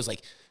announced it was you, I was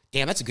like,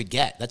 damn, that's a good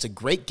get. That's a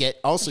great get.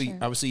 Also,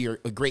 obviously, you're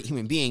a great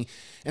human being.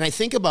 And I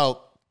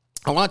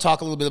want to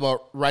talk a little bit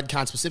about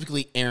Redcon,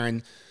 specifically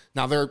Aaron.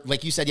 Now,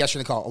 like you said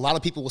yesterday in the call, a lot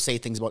of people will say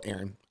things about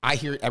Aaron. I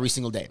hear it every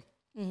single day.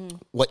 Mm-hmm.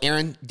 What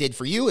Aaron did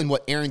for you and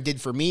what Aaron did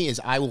for me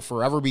is I will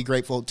forever be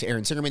grateful to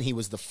Aaron Singerman. He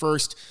was the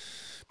first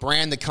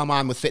brand to come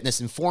on with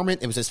Fitness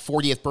Informant. It was his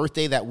 40th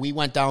birthday that we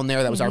went down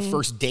there. That was our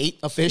first date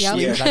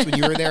officially. Yep. That's when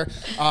you were there.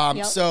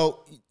 So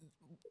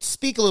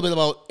speak a little bit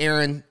about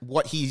Aaron,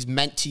 what he's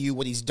meant to you,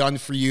 what he's done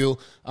for you,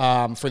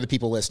 for the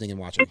people listening and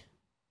watching.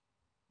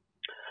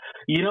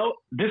 You know,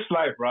 this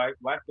life, right?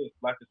 Life is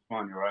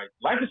funny, right?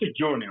 Life is a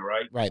journey,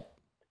 right? Right.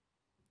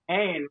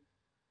 And,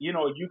 you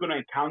know, you're going to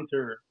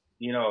encounter,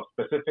 you know,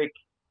 specific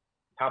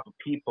type of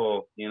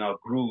people, you know,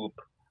 group,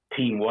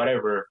 team,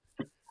 whatever,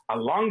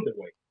 along the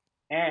way.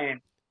 And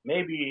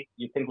maybe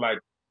you think like,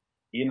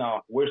 you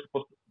know, we're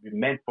supposed to be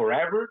meant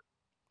forever,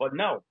 but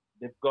no,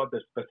 they've got the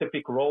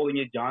specific role in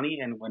your journey.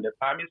 And when the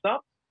time is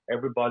up,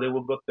 everybody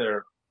will go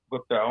their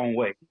own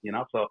way, you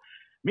know? So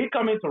me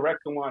coming to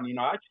Recon One, you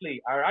know, I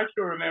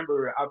actually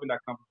remember having that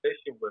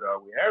conversation with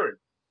Aaron,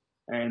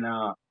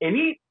 and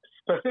he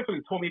specifically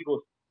told me, he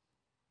goes,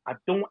 I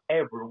don't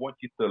ever want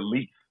you to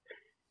leave.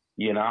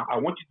 You know, I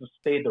want you to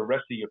stay the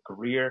rest of your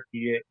career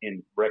here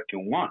in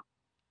Recon One,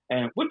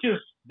 and which is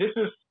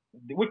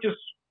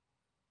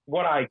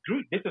what I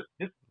agree.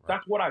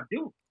 That's what I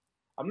do.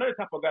 I'm not the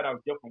type of guy that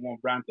would jump from one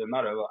brand to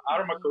another.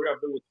 Out of my career,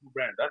 I've been with 2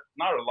 brands. That's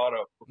not a lot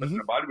of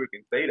professional bodybuilders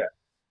can say that.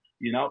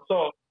 You know,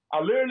 so I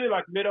literally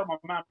like made up my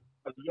mind,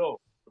 like, yo,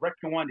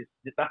 Recon One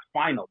that's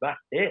final, that's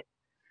it.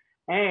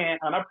 And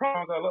I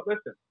promised, look,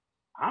 listen,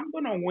 I'm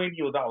gonna win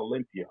you that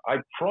Olympia. I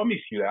promise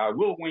you that I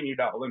will win you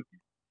that Olympia.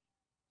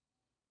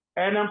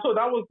 And so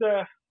that was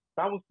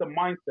the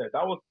mindset.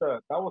 That was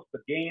the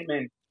game.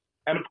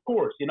 And of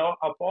course, you know,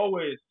 I've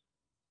always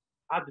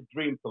had the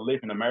dream to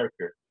live in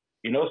America.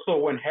 You know, so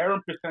when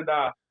Aaron presented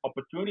that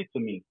opportunity to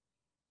me,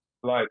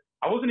 like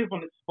I wasn't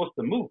even supposed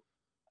to move.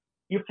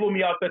 He flew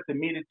me out there to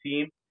meet the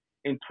team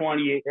in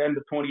end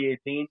of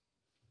 2018.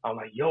 I'm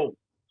like, yo,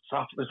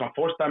 it's my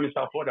first time in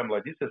South Florida. I'm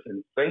like, this is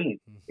insane.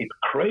 It's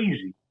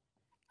crazy.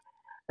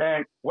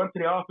 And went to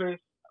the office.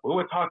 We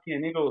were talking,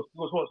 and he goes,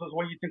 what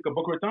do you think of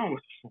Boca Raton?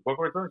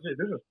 Boca Raton,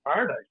 this is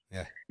paradise.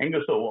 Yeah. And he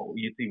goes, so what,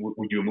 you think,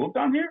 would you move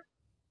down here?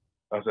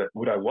 I said,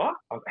 would I what?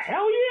 I was like,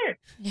 hell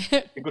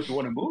yeah. He goes, you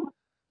want to move?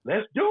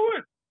 Let's do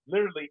it.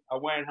 Literally, I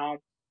went home,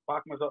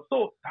 packed myself.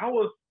 So that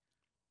was,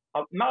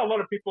 not a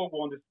lot of people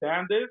will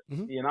understand this,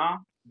 you know,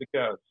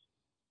 because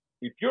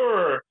if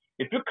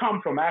you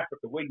come from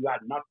Africa where you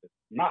had nothing,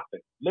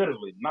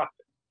 literally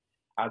nothing,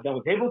 and then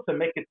was able to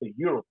make it to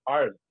Europe,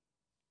 Ireland,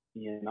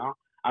 you know,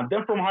 and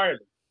then from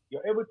Ireland,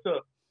 you're able to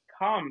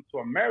come to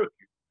America,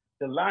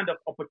 the land of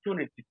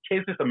opportunity, to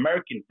chase this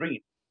American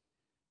dream.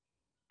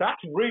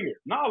 that's rare.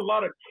 Not a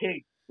lot of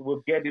kids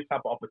will get this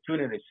type of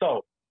opportunity.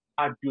 So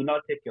I do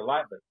not take it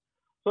lightly.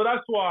 So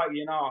that's why,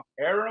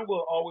 Aaron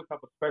will always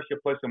have a special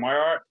place in my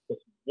heart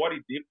because what he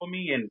did for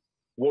me and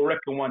what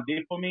Reckon One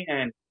did for me.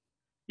 And,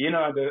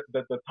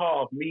 the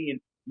thought of me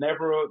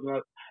never,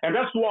 and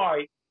that's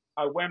why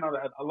I went on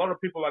a lot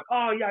of people like,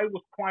 oh, yeah, I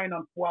was crying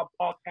on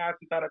podcast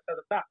and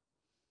that.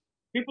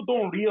 People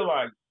don't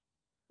realize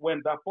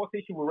when that first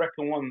issue with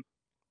Reckon One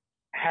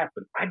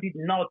happened, I did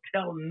not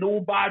tell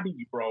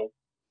nobody, bro.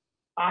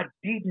 I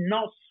did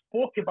not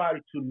spoke about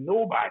it to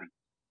nobody.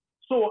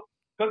 So,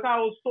 because I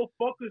was so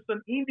focused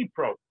on Indie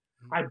Pro,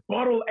 I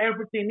bottled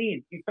everything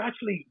in. It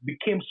actually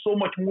became so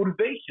much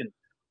motivation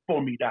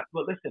for me that,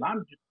 well, listen, I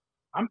was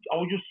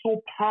just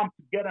so pumped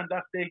to get on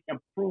that stage and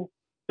prove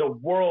the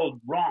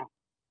world wrong.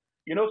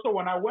 So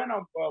when I went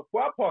on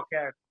Quad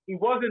Podcast, it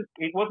wasn't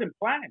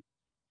planned.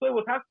 So it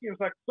was asking, it was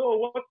like, so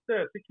what's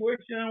the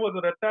situation? Was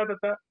it a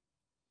da-da-da?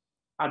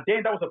 And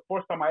then that was the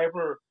first time I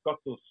ever got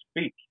to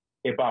speak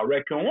about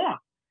Reckon One.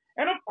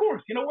 And of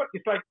course, you know what?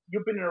 It's like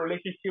you've been in a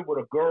relationship with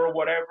a girl or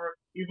whatever,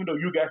 even though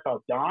you guys are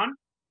done,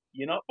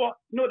 but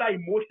that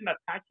emotional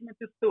attachment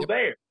is still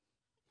there.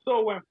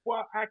 So when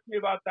Fuad asked me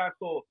about that,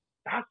 so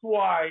that's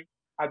why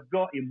I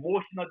got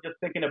emotional just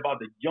thinking about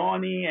the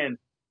journey and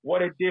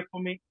what it did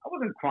for me. I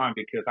wasn't crying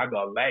because I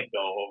got let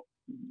go.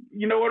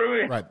 You know what I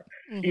mean? Right.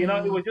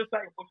 Mm-hmm. It was just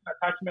like emotional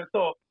attachment.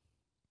 So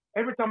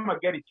every time I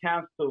get a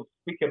chance to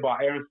speak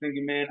about Aaron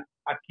singing, man,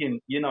 I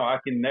can't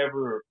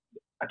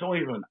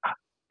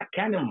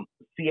even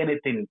see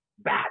anything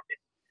bad,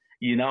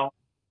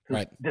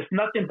 Right. There's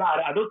nothing bad.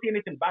 I don't see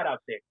anything bad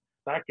out there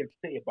that I can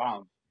say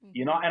about him,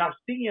 and I've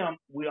seen him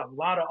with a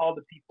lot of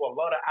other people, a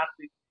lot of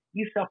athletes.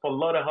 He's helped a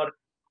lot of others.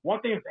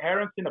 One thing, if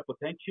Aaron's seen a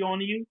potential on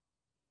you,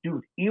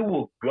 dude, he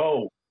will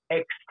go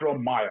extra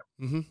mile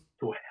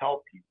to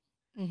help you.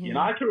 Mm-hmm.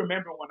 I can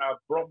remember when I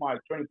brought my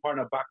training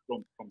partner back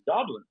from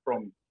Dublin,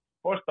 from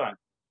first time.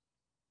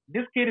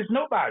 This kid is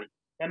nobody.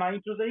 And I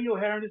introduced, hey, yo,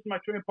 Aaron, this is my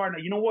training partner.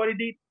 You know what he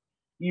did?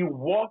 He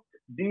walked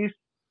this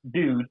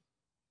dude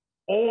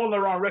all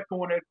around Reckon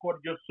One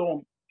headquarters, just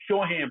show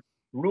him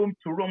room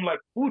to room. Like,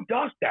 who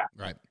does that?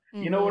 Right.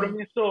 You know what I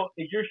mean? So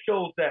it just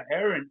shows that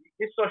Aaron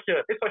is such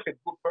a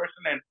good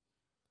person, and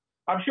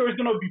I'm sure he's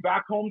gonna be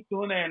back home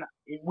soon, and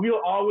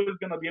we're always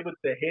gonna be able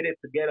to hit it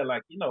together.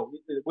 Like,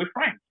 we're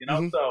friends.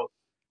 So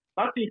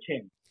nothing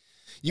changed.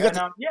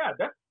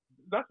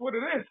 That's what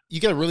it is. You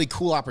get a really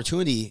cool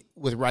opportunity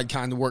with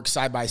Redcon to work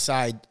side by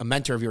side, a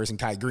mentor of yours in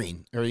Kai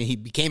Green, or he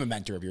became a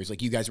mentor of yours.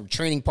 Like, you guys were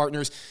training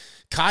partners.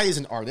 Kai is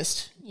an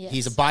artist. Yes.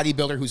 He's a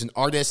bodybuilder who's an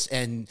artist.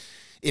 And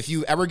if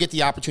you ever get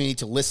the opportunity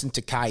to listen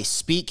to Kai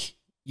speak,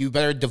 you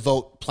better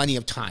devote plenty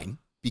of time,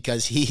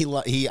 because he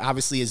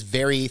obviously is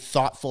very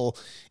thoughtful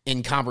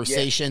in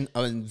conversation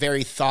and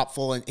very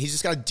thoughtful. And he's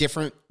just got a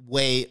different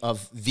way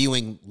of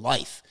viewing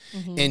life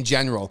in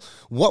general.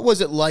 What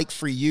was it like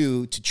for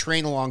you to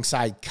train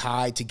alongside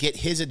Kai, to get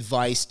his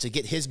advice, to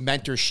get his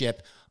mentorship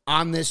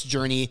on this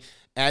journey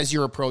as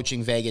you're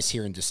approaching Vegas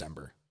here in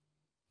December?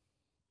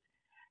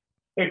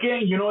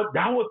 Again,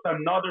 that was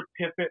another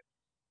pivot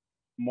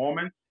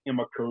moment in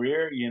my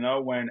career,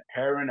 when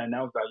Aaron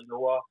announced that,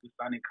 we're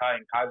signing Kai,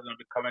 and Kai's going to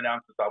be coming down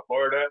to South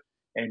Florida,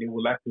 and he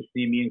would like to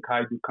see me and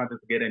Kai do content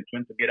together and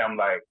train together. I'm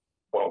like,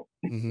 whoa.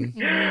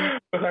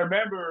 Because I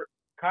remember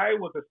Kai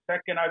was the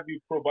second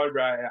IB pro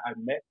bodybuilder I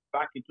met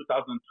back in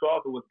 2012.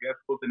 It was guest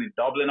posting in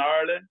Dublin,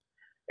 Ireland.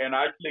 And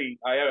actually,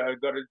 I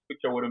got a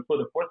picture with him. So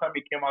the first time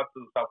he came out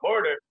to South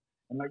Florida,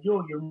 I'm like,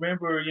 yo, you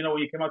remember, when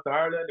you came out to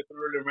Ireland? I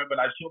couldn't really remember.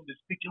 And I showed him this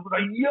picture. He was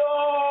like,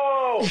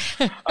 yo!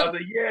 I was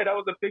like, yeah, that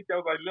was the picture. I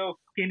was like, little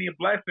skinny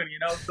blessing,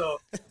 So,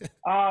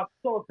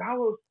 so that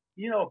was,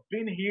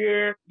 being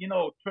here,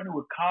 training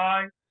with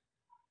Kai.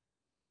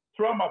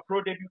 Throughout my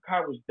pro debut,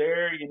 Kai was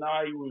there.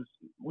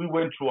 We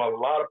went through a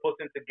lot of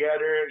posting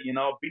together. Being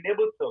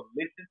able to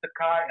listen to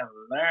Kai and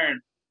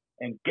learn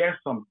and get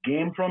some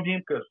game from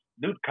him, because,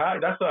 dude, Kai,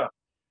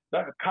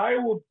 Kai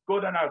will go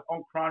down as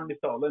uncrowned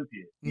Mr.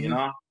 Olympia.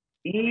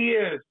 He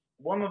is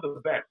one of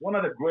the best, one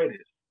of the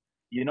greatest,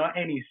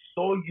 and he's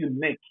so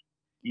unique,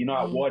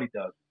 at what he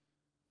does.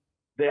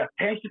 The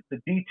attention to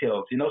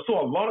details, so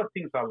a lot of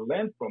things I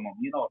learned from him,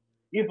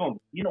 even,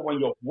 when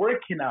you're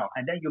working out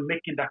and then you're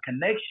making that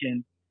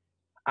connection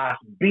as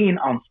being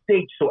on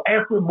stage. So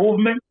every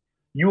movement,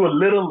 you are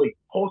literally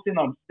posting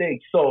on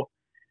stage. So,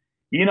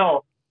 he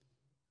taught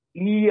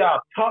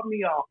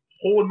me a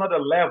whole nother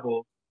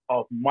level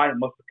of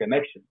mind-muscle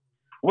connection,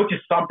 which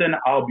is something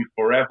I'll be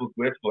forever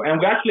grateful.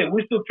 And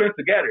we still train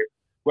together.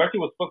 We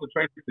actually was supposed to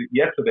train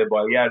yesterday,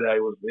 but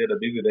it was a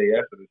busy day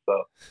yesterday.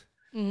 So,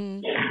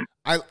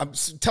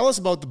 tell us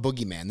about the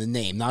Boogeyman, the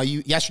name. Now,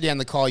 yesterday on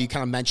the call, you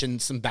kind of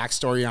mentioned some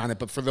backstory on it,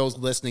 but for those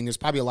listening, there's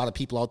probably a lot of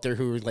people out there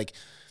who are like,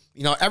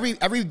 every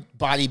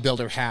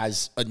bodybuilder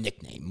has a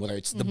nickname, whether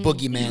it's the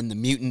Boogeyman, the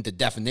Mutant, the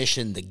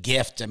Definition, the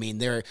Gift. I mean,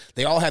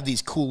 they all have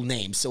these cool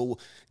names. So,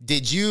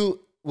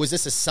 was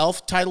this a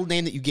self-titled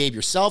name that you gave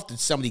yourself? Did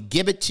somebody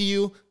give it to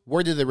you?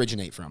 Where did it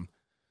originate from?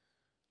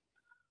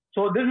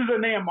 So this is a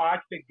name I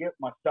actually give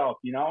myself,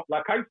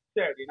 Like I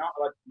said,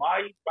 like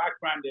my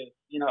background is,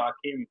 I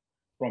came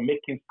from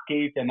making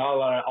skates and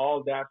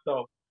all that.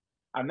 So,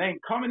 and then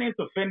coming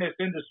into fitness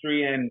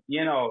industry and,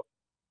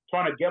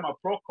 trying to get my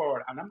pro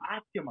card, and I'm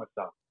asking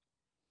myself,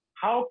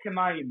 how can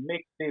I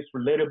make this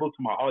relatable to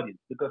my audience?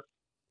 Because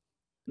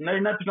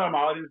 99% of my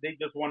audience, they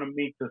just want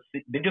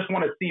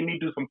to see me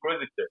do some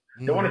crazy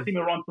shit. They want to see me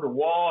run through the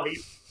wall, eat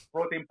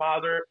protein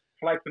powder,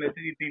 flex on the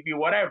CCTV,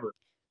 whatever.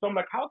 So I'm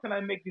like, how can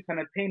I make this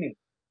entertaining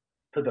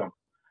to them?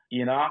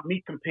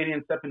 Me competing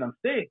and stepping on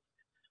stage.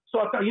 So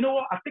I thought, you know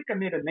what? I think I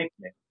need a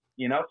nickname.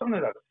 Something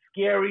that's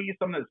scary,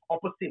 something that's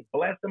opposite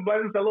blessed. And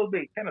blessed is a little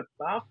bit kind of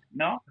soft,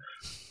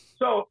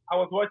 So I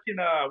was watching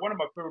one of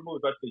my favorite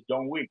movies, actually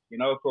John Wick.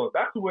 So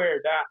that's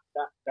where that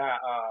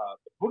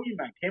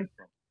Boogeyman came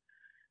from.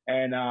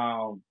 And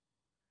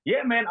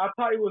yeah, man, I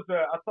thought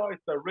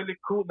it's a really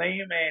cool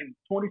name. And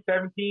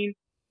 2017.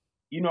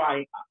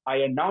 I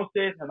announced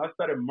it and I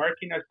started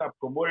marketing, I started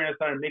promoting, I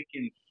started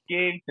making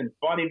skates and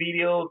funny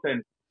videos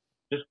and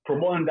just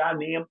promoting that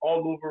name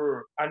all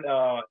over and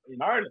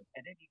in Ireland.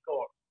 And then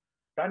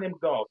that name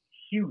got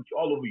huge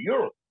all over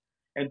Europe.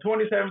 In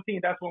 2017,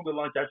 that's when we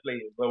launched actually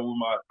with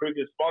my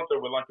previous sponsor,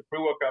 we launched a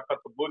pre-workout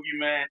called the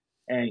Boogeyman.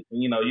 And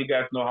you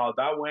guys know how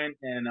that went.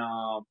 And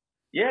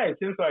yeah, it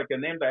seems like a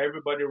name that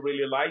everybody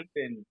really liked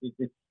and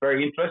it's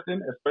very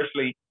interesting,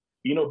 especially,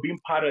 being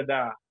part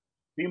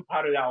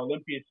of that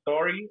Olympia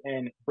story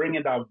and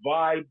bringing that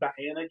vibe, that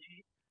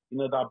energy,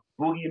 that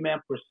Boogeyman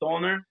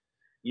persona,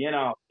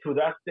 to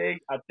that stage,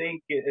 I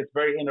think it's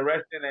very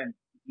interesting and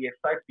it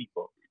excites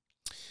people.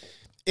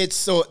 It's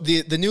so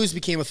the news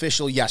became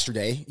official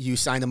yesterday. You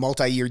signed a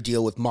multi-year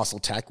deal with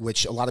MuscleTech,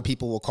 which a lot of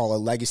people will call a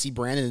legacy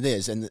brand, and it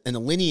is, and a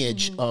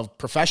lineage of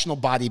professional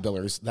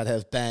bodybuilders that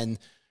have been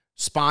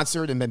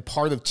sponsored and been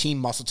part of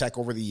Team MuscleTech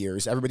over the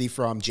years. Everybody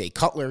from Jay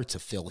Cutler to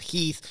Phil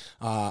Heath.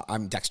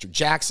 I'm Dexter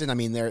Jackson. I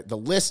mean, the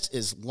list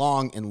is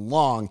long and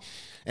long.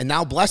 And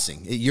now Blessing,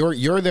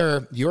 you're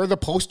the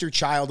poster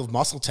child of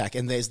MuscleTech.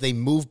 And as they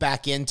move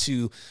back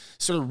into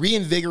sort of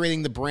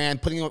reinvigorating the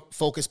brand, putting a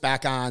focus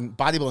back on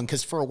bodybuilding,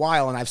 because for a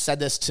while, and I've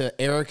said this to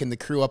Eric and the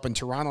crew up in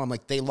Toronto, I'm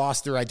like, they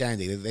lost their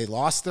identity. They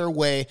lost their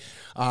way.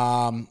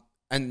 And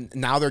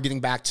now they're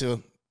getting back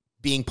to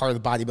being part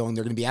of the bodybuilding.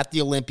 They're going to be at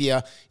the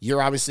Olympia.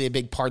 You're obviously a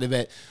big part of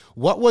it.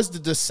 What was the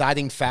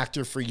deciding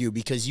factor for you?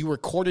 Because you were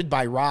courted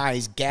by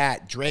Rise,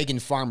 GAT, Dragon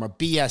Pharma,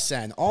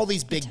 BSN, all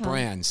these big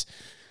brands.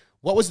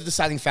 What was the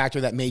deciding factor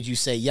that made you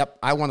say, yep,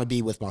 I want to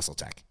be with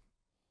MuscleTech?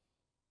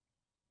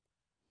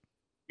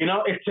 It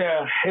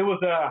was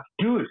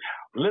dude,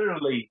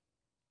 literally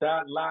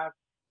that last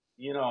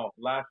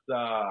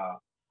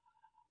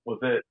was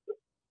it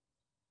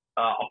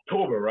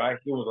October, right?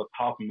 It was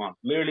a tough month.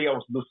 Literally, I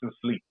was losing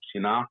sleep,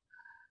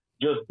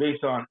 just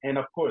based on, and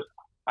of course,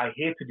 I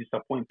hate to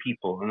disappoint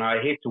people and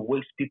I hate to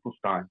waste people's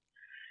time,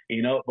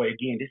 but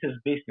again, this is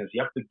business.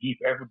 You have to give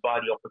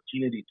everybody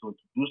opportunity to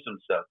introduce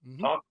themselves,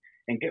 talk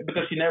and get,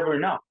 because you never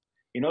know,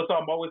 so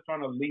I'm always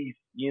trying to leave,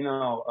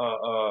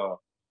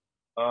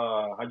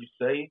 how you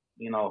say,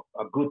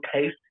 a good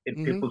taste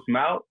in people's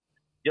mouth,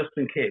 just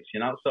in case,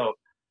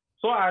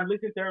 so I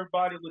listened to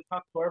everybody, we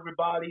talked to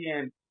everybody,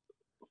 and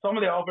some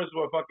of the offers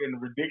were fucking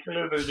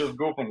ridiculous. They just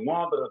go from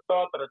one to the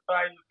third to the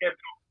side,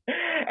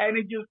 and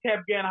it just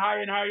kept getting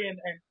higher and higher. And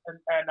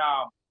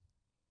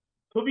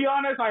to be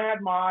honest, I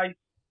had my eyes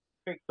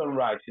fixed on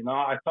Rise.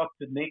 I talked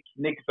to Nick.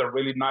 Nick is a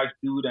really nice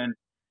dude, and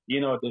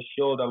they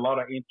showed a lot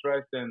of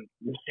interest, and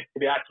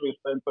they actually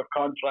sent the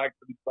contract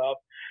and stuff.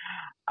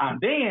 And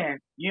then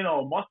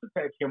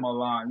MuscleTech came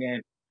along,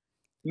 and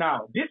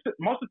now this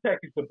MuscleTech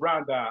is the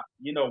brand that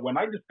when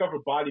I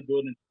discovered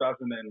bodybuilding in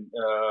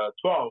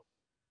 2012.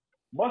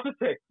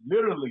 MuscleTech,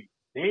 literally,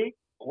 they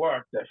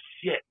were the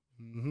shit.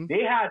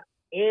 They had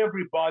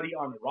everybody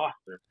on the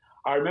roster.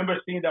 I remember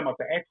seeing them at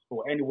the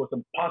expo, and it was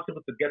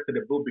impossible to get to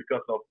the booth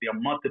because of the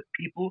amount of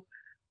people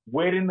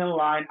waiting in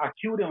line,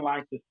 queued in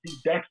line to see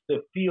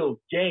Dexter, Phil,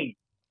 Jay.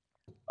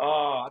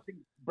 I think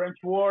Brent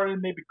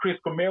Warren, maybe Chris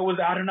Comer was,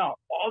 I don't know.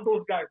 All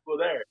those guys were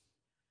there.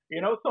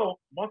 So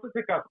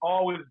MuscleTech has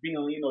always been,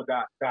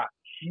 that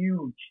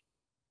huge,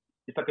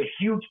 it's like a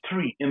huge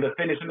tree in the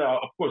finish. And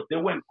of course, they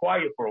went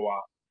quiet for a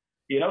while.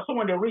 So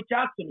when they reach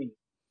out to me,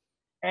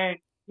 and,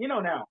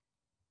 now,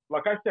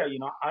 like I said,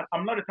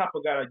 I'm not the type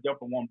of guy that jump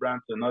from one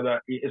brand to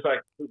another. It's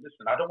like,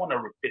 listen, I don't want to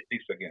repeat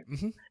this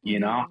again,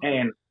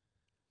 and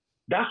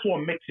that's what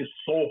makes it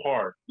so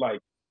hard.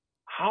 Like,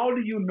 how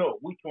do you know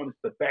which one is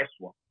the best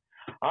one?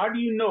 How do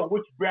you know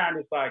which brand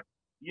is like,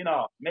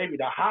 maybe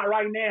the hot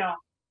right now?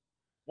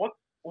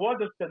 What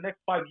does the next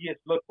 5 years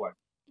look like?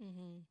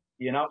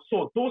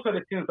 So those are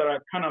the things that I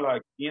kind of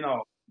like,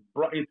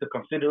 brought into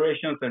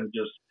considerations and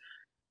just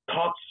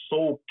thought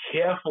so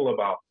careful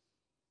about.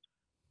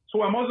 So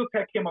when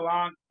MuscleTech came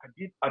along, I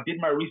did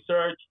my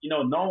research,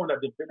 knowing that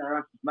they've been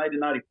around since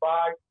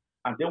 1995,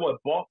 and they were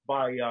bought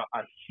by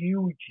a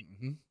huge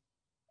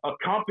a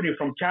company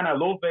from China,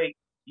 Lowe,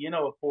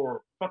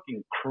 for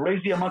fucking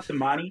crazy amounts of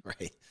money,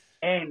 right?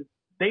 And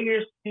they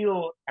are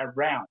still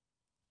around,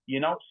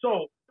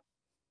 So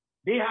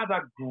they have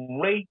a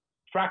great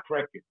track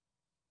record,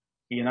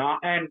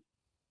 and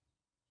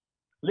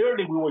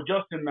literally we were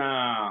just in, it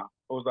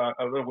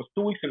was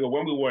 2 weeks ago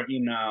when we were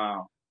in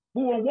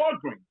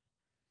Walgreens,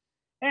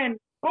 and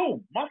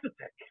boom,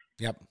 MuscleTech.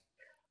 Yep.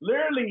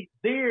 Literally,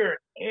 they're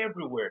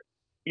everywhere.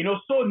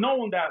 So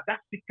knowing that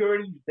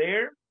security is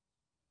there,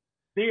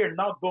 they are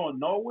not going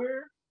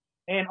nowhere.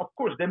 And of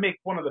course, they make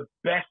one of the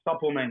best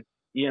supplements.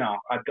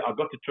 I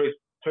got to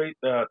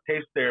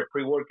taste their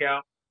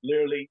pre-workout.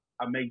 Literally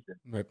amazing.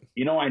 Right.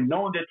 I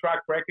know their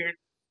track record.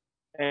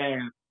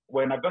 And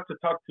when I got to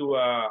talk to,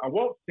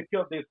 what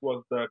secured this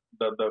was the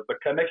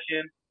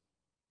connection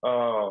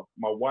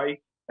my wife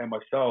and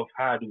myself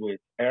had with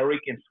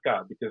Eric and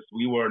Scott, because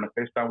we were on a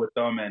FaceTime with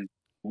them and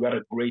we had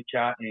a great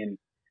chat. And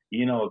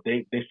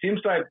they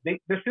seems like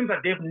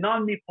they've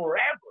known me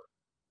forever.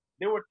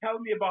 They were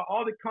telling me about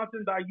all the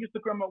content that I used to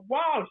come up.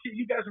 Wow, shit,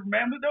 you guys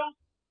remember those?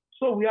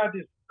 So we had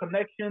this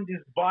connection,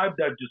 this vibe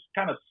that just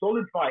kind of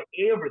solidified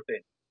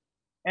everything.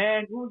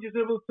 And we were just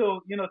able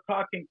to,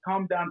 talk and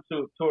come down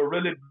to a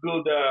really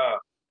good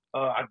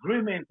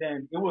agreement.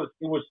 And it was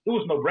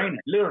no brainer.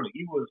 Literally,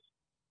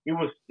 it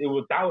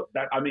was out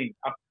that, I mean,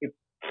 it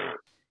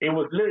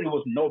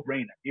was no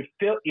brainer. It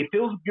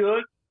feels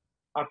good.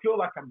 I feel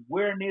like I'm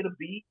where I need to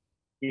be.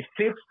 It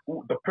fits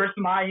the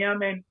person I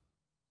am, and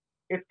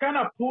it's kind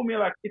of pulled me,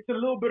 like, it's a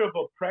little bit of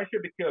a pressure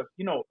because,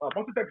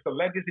 MuscleTech is a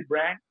legacy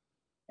brand,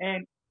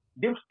 and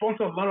they've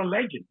sponsored a lot of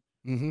legends.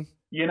 Mm-hmm.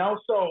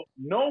 So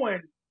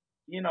knowing,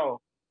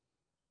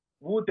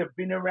 who they've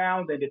been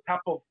around and the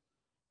type of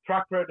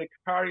track record they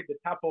carry, the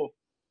type of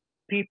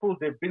people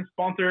they've been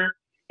sponsored,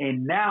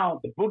 and now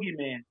the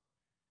Boogeyman,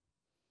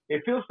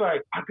 it feels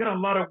like I got a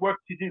lot of work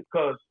to do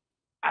because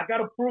I got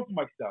to prove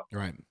myself.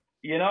 Right.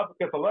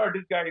 Because a lot of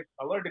the guys,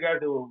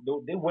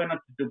 they went on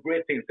to do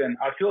great things, and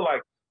I feel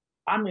like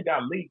I'm in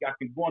that league. I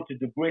can go on to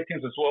do great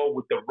things as well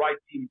with the right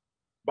team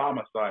by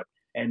my side.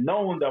 And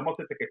knowing that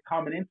MuscleTech is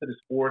coming into the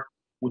sport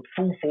with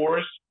full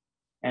force,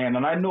 and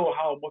I know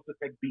how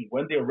MuscleTech be.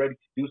 When they're ready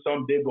to do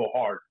something, they go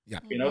hard. Yeah.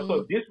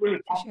 So this really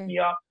pumped me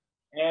up,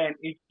 and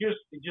it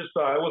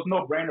was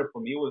no brainer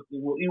for me. It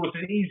was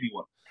an easy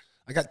one.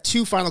 I got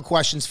two final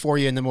questions for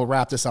you, and then we'll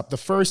wrap this up. The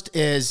first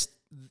is,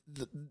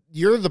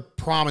 you're the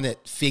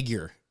prominent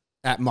figure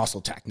at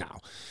MuscleTech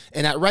now.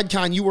 And at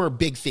RedCon, you were a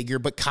big figure,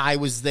 but Kai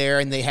was there,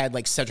 and they had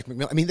like Cedric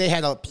McMillan. I mean, they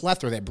had a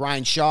plethora. They had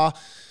Brian Shaw.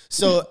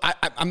 So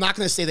I'm not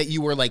going to say that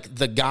you were like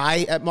the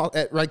guy at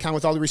RedCon,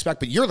 with all due respect,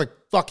 but you're the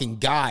fucking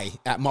guy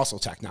at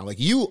MuscleTech now. Like,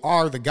 you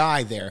are the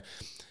guy there.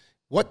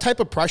 What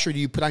type of pressure do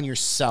you put on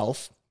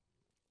yourself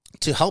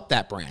to help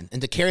that brand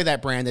and to carry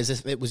that brand as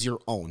if it was your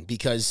own?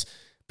 Because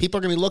people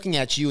are going to be looking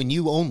at you and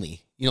you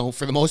only,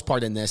 for the most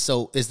part in this.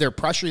 So is there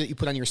pressure that you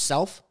put on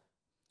yourself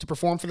to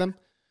perform for them?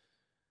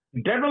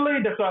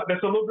 Definitely, there's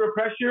a little bit of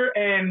pressure,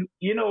 and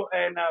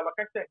like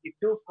I said, it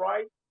feels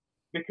right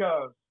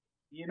because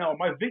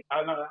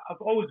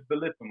I've always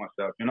believed in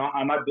myself, and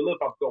I believe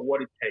I've got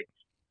what it takes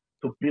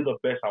to be the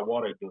best at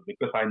what I do,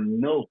 because I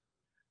know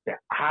the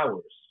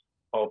hours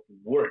of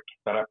work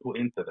that I put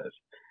into this,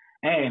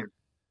 and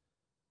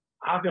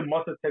having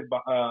MuscleTech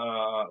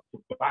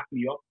to back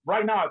me up.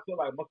 Right now, I feel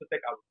like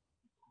MuscleTech are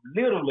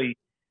literally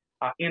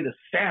in the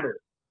center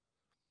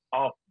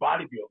of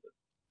bodybuilding.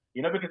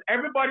 Because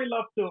everybody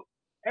loves to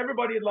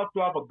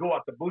have a go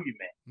at the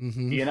Boogeyman.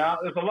 Mm-hmm.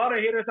 There's a lot of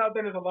haters out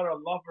there. There's a lot of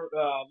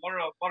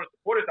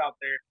supporters out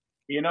there.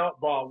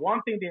 But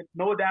one thing they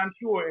know damn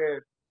sure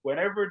is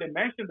whenever they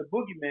mention the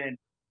Boogeyman,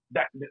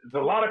 that there's a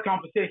lot of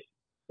conversation.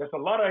 There's a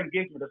lot of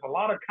engagement. There's a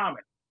lot of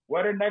comments,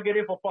 whether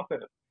negative or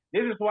positive.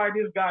 This is why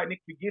this guy Nick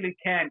Vigili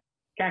can't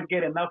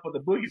get enough of the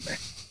Boogeyman.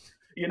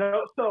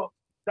 So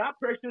that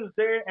pressure is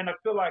there, and I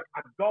feel like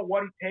I've got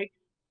what it takes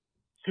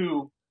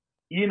to,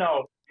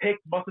 take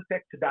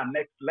MuscleTech to that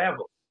next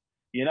level.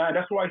 And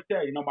that's why I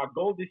said, my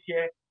goal this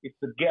year is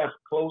to get as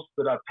close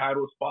to that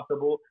title as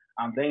possible.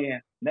 And then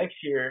by next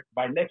year,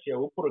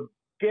 we'll put a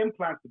game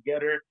plan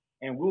together,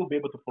 and we'll be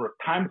able to put a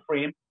time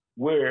frame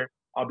where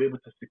I'll be able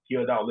to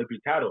secure that Olympia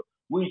title,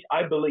 which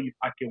I believe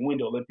I can win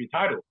the Olympia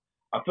title.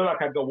 I feel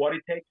like I got what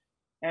it takes.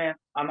 And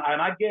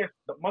I guess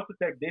the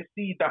MuscleTech, they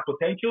see that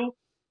potential.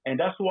 And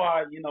that's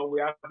why, we're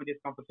having this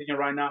conversation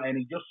right now, and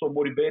it's just so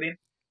motivating,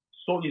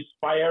 so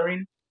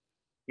inspiring.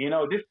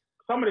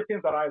 Some of the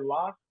things that I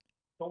lost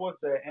towards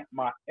the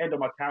end of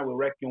my time with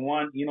Wrecking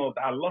One,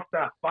 I lost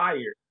that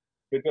fire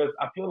because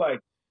I feel like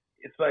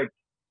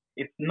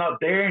it's not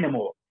there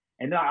anymore.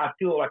 And now I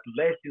feel like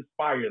less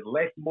inspired,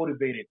 less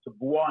motivated to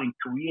go out and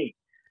create.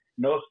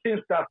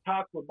 Since that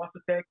talk with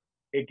MuscleTech,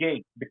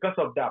 again, because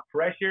of that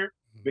pressure,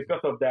 because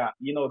of that,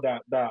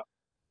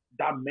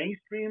 that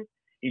mainstream,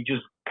 it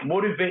just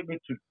motivates me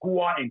to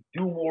go out and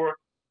do more,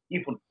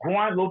 even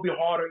grind a little bit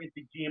harder in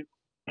the gym,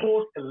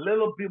 post a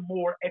little bit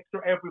more extra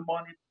every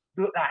morning,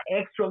 do that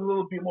extra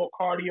little bit more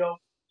cardio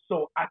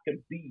so I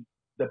can be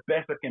the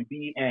best I can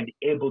be and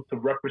able to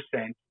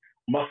represent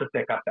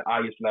MuscleTech at the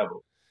highest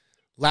level.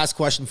 Last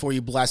question for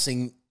you,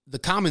 Blessing. The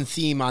common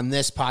theme on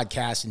this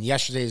podcast and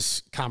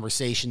yesterday's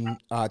conversation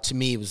to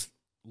me was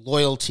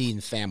loyalty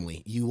and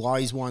family. You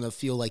always want to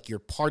feel like you're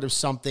part of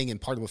something and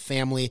part of a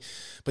family.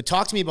 But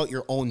talk to me about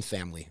your own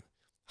family.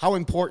 How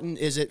important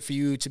is it for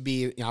you to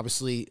be,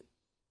 obviously,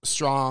 a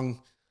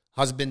strong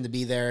husband, to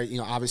be there,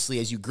 obviously,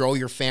 as you grow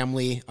your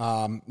family,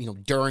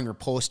 during or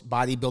post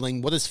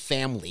bodybuilding? What does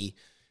family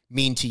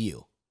mean to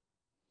you?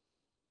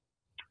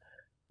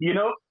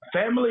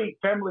 Family,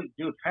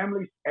 dude,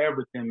 family's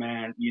everything,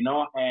 man,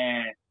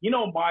 and,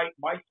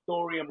 my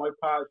story and my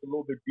path is a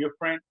little bit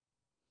different.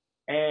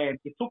 And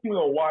it took me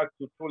a while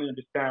to truly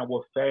understand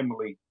what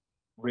family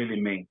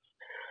really means.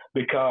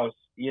 Because,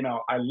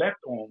 I left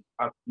home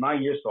at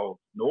 9 years old.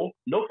 No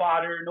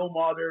father, no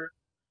mother.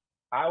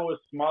 I was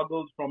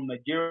smuggled from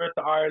Nigeria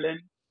to Ireland.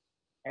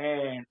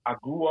 And I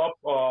grew up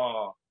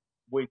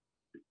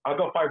I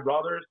got 5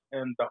 brothers,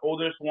 and the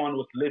oldest one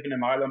was living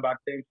in Ireland back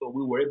then. So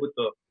we were able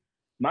to,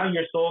 9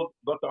 years old,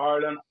 got to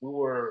Ireland.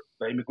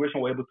 The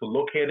immigration were able to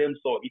locate him.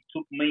 So he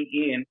took me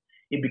in.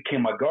 He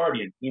became my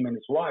guardian, him and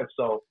his wife.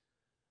 So,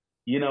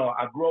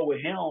 I grew up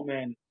with him,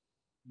 and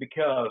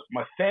because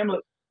my family,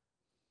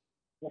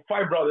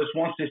 5 brothers,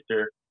 1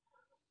 sister,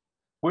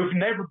 we've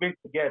never been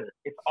together.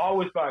 It's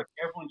always like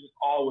everyone's just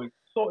always.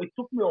 So it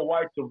took me a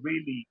while to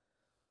really,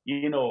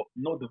 know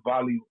the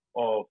value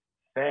of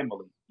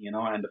family,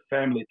 and the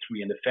family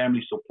tree and the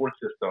family support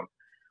system,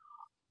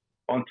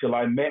 until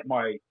I met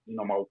my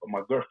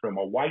girlfriend,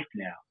 my wife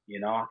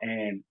now,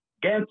 and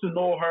getting to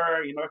know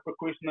her, for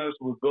Christmas,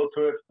 we go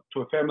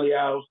to a family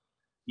house.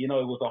 It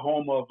was a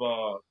home of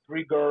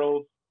 3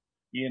 girls,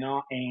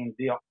 and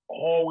they are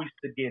always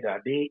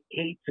together. They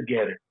ate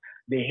together.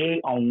 They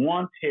ate on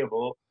one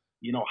table,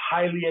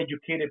 highly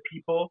educated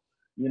people,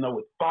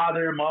 with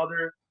father,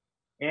 mother.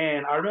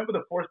 And I remember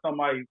the first time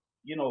I,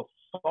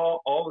 saw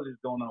all of this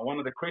going on, one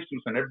of the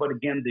Christmas, and everybody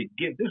getting the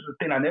gift. This is the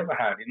thing I never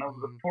had, I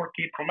was a poor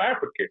kid from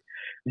Africa.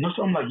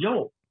 So I'm like,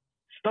 yo,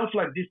 stuff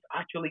like this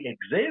actually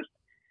exists.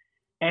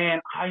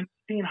 And I've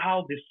seen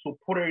how they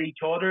supported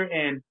each other,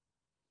 and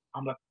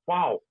I'm like,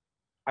 wow,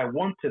 I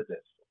wanted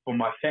this for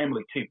my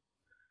family too.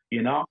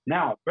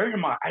 Now, bear in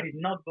mind, I did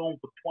not go home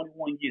for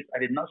 21 years. I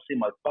did not see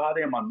my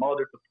father and my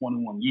mother for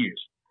 21 years.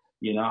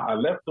 I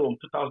left home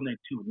in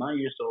 2002, 9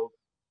 years old,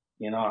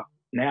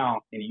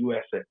 now in the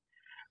USA.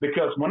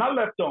 Because when I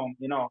left home,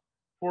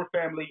 poor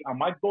family,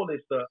 my goal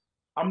is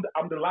I'm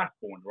the last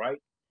born, right?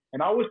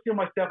 And I always see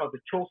myself as the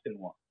chosen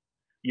one.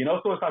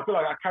 So I feel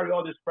like I carry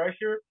all this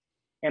pressure,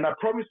 and I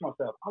promised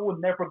myself I would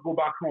never go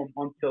back home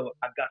until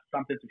I got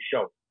something to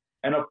show.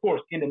 And of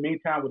course, in the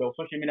meantime, with our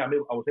social media, I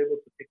was able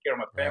to take care of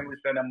my family,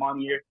 send them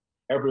money here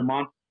every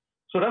month.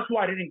 So that's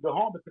why I didn't go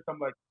home, because I'm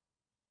like,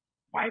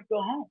 why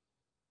go home?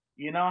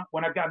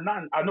 When I got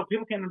nothing. I know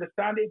people can't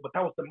understand it, but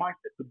that was the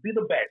mindset, to be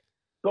the best.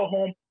 Go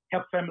home,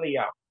 help family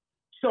out.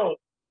 So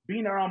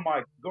being around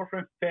my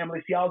girlfriend's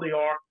family, see how they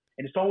are,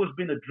 and it's always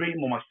been a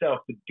dream of myself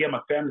to get my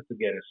family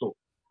together. So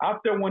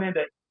after winning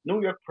the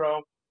New York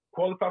Pro,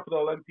 qualified for the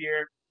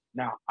Olympia,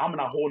 now I'm on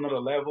a whole nother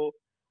level.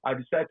 I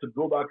decided to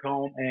go back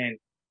home and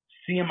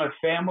seeing my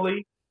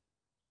family.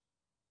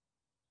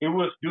 It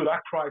was, dude, I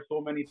cried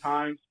so many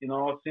times,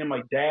 seeing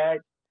my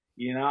dad,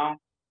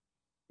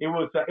 it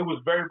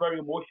was very, very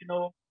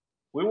emotional.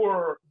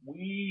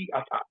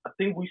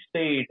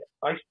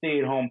 I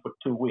stayed home for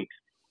 2 weeks.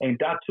 And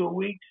that 2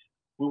 weeks,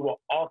 we were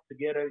all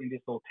together in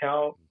this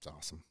hotel. That's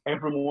awesome.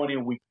 Every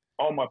morning,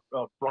 all my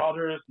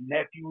brothers,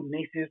 nephews,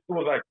 nieces, it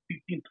was like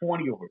 15,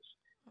 20 of us.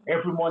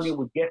 Every morning,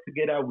 we get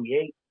together, we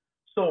ate.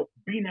 So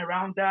being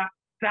around that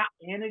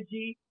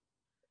energy,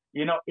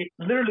 it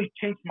literally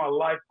changed my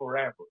life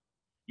forever.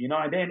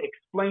 And then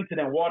explain to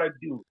them what I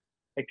do,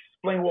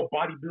 explain what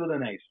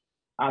bodybuilding is,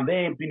 and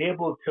then being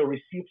able to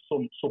receive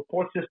some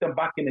support system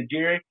back in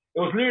Nigeria. It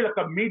was literally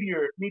like a media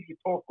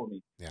talk for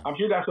me. Yeah. I'm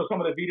sure you guys saw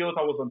some of the videos.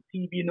 I was on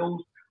TV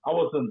news. I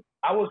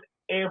was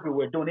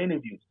everywhere doing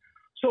interviews.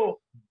 So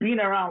being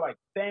around like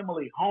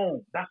family,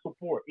 home, that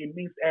support, it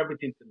means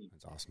everything to me.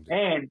 That's awesome. Dude.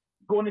 And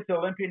going into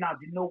Olympia now,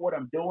 do you know what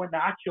I'm doing?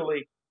 Now,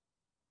 actually,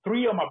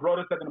 3 of my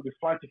brothers are going to be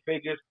flying to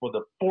Vegas for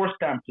the first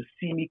time to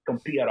see me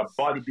compete at a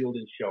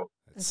bodybuilding show.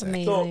 That's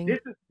amazing. So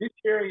this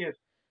year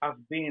has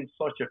been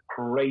such a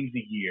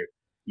crazy year.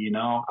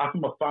 I have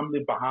my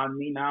family behind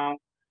me now.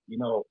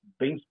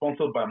 Being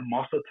sponsored by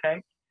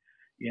MuscleTech.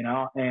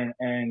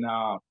 And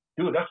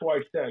dude, that's why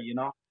I said,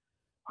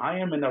 I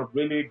am in a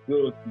really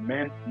good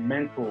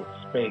mental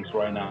space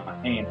right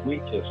now, and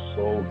which is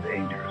so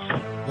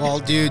dangerous. Well,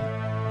 dude,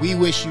 we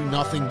wish you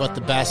nothing but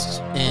the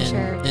best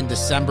in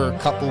December, a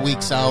couple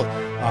weeks out.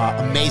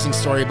 Amazing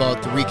story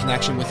about the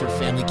reconnection with your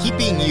family. Keep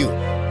being you.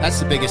 That's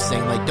the biggest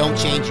thing. Like, don't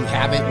change. You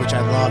haven't, which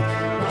I love.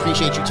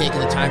 Appreciate you taking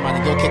the time on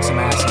and go kick some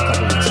ass in a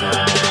couple weeks.